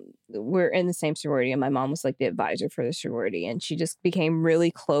 we're in the same sorority, and my mom was like the advisor for the sorority, and she just became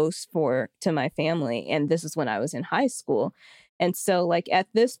really close to my family. And this is when I was in high school. And so like at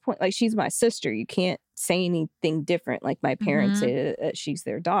this point, like she's my sister. You can't say anything different. Like my parents say that she's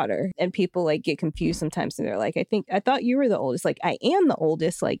their daughter, and people like get confused sometimes, and they're like, I thought you were the oldest. Like I am the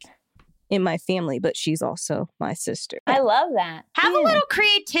oldest, like in my family, but she's also my sister. I love that. Have a little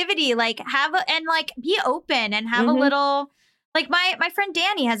creativity, like and like be open and have a little, like my friend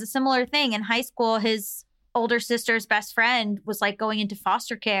Danny has a similar thing in high school. His older sister's best friend was like going into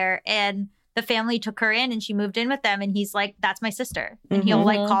foster care, and the family took her in and she moved in with them. And he's like, that's my sister. And he'll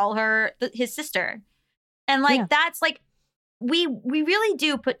like call her his sister. And like, that's like, we really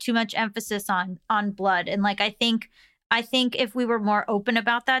do put too much emphasis on blood. And like, I think if we were more open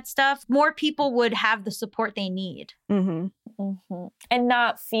about that stuff, more people would have the support they need. And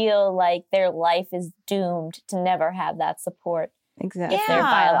not feel like their life is doomed to never have that support. Exactly. If their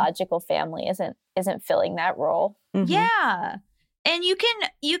biological family isn't filling that role. Yeah. And you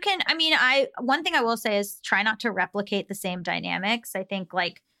can, I mean, one thing I will say is try not to replicate the same dynamics. I think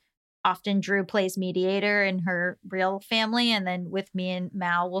like often Drew plays mediator in her real family. And then with me and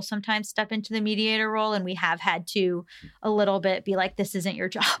Mal, we'll sometimes step into the mediator role. And we have had to a little bit be like, this isn't your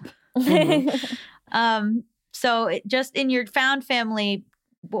job. So just in your found family,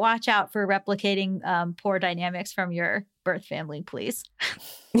 watch out for replicating poor dynamics from your birth family, please.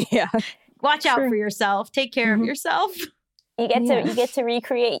 Yeah. Watch out for yourself. Take care of yourself. You get to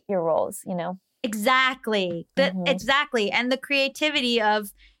recreate your roles, you know? Exactly. Exactly. And the creativity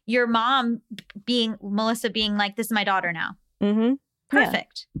of your mom Melissa being like, this is my daughter now.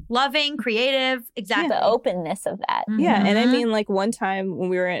 Perfect. Yeah. Loving, creative. Exactly. The openness of that. Yeah. And I mean, like one time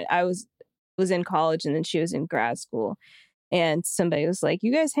when I was in college and then she was in grad school, and somebody was like,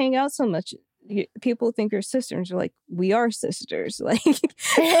 you guys hang out so much. People think you're sisters. You're like, we are sisters. Like,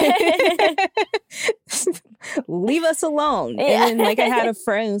 leave us alone. Yeah. And then, like, I had a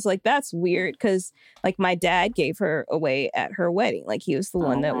friend who was like, that's weird because, like, my dad gave her away at her wedding. Like, he was the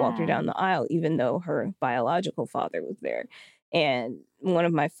one that walked her down the aisle, even though her biological father was there. And one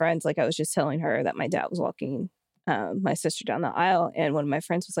of my friends, like, I was just telling her that my dad was walking my sister down the aisle. And one of my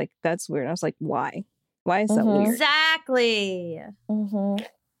friends was like, that's weird. And I was like, why? Why is that weird? Exactly.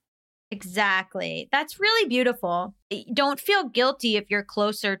 Exactly. That's really beautiful. Don't feel guilty if you're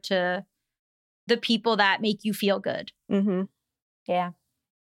closer to the people that make you feel good. Yeah.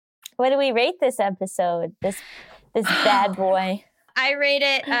 What do we rate this episode? This bad boy. I rate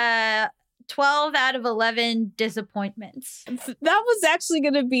it 12 out of 11 disappointments. That was actually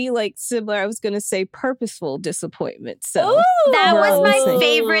going to be like similar. I was going to say purposeful disappointment. So that was my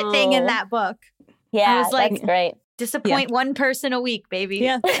favorite thing in that book. Yeah, I was like, that's great. Disappoint one person a week, baby.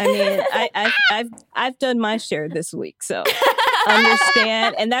 Yeah, I mean, I've done my share this week, so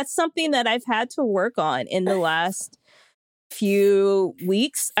understand. And that's something that I've had to work on in the last few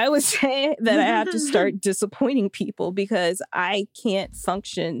weeks. I would say that I have to start disappointing people because I can't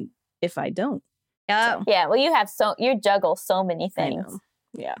function if I don't. So. Yeah, well, you juggle so many things. I know.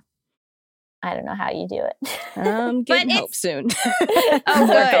 Yeah. I don't know how you do it. Getting help soon.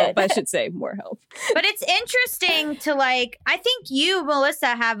 More help, I should say. More help. But it's interesting to like, I think you,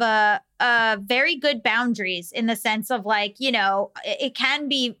 Melissa, have a very good boundaries in the sense of like, you know, it can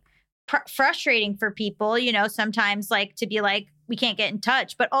be frustrating for people, you know, sometimes like to be like, we can't get in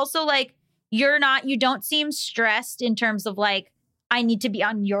touch, but also like, you don't seem stressed in terms of like, I need to be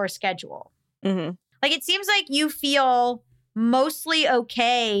on your schedule. Like, it seems like you feel mostly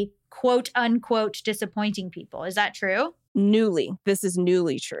okay, quote unquote, disappointing people. Is that true? This is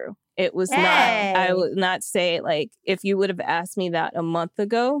newly true. It was not, I would not say like, if you would have asked me that a month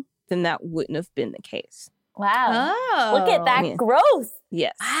ago, then that wouldn't have been the case. Wow. Look at that growth.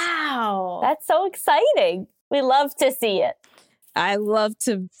 Yes. Wow. That's so exciting. We love to see it. I love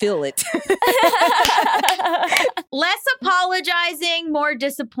to feel it. Less apologizing, more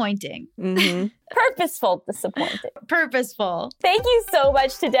disappointing. Purposeful disappointing. Purposeful. Thank you so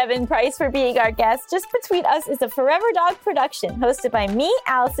much to Devon Price for being our guest. Just Between Us is a Forever Dog production hosted by me,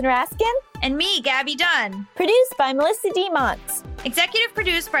 Allison Raskin. And me, Gabby Dunn. Produced by Melissa D. Montz. Executive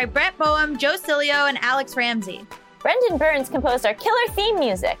produced by Brett Boehm, Joe Cilio, and Alex Ramsey. Brendan Burns composed our killer theme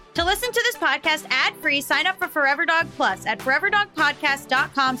music. To listen to this podcast ad-free, sign up for Forever Dog Plus at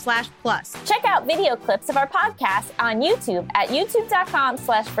foreverdogpodcast.com/plus. Check out video clips of our podcast on YouTube at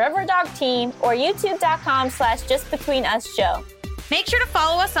youtube.com/foreverdogteam or youtube.com/justbetweenusshow. Make sure to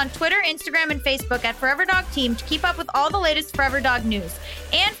follow us on Twitter, Instagram, and Facebook at Forever Dog Team to keep up with all the latest Forever Dog news.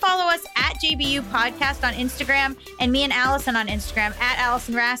 And follow us at JBU Podcast on Instagram and me and Allison on Instagram at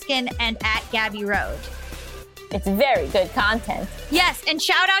Allison Raskin and at Gabby Road. It's very good content. Yes, and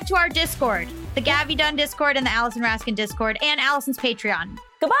shout out to our Discord, the Gabby Dunn Discord and the Allison Raskin Discord and Allison's Patreon.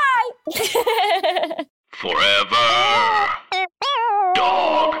 Goodbye.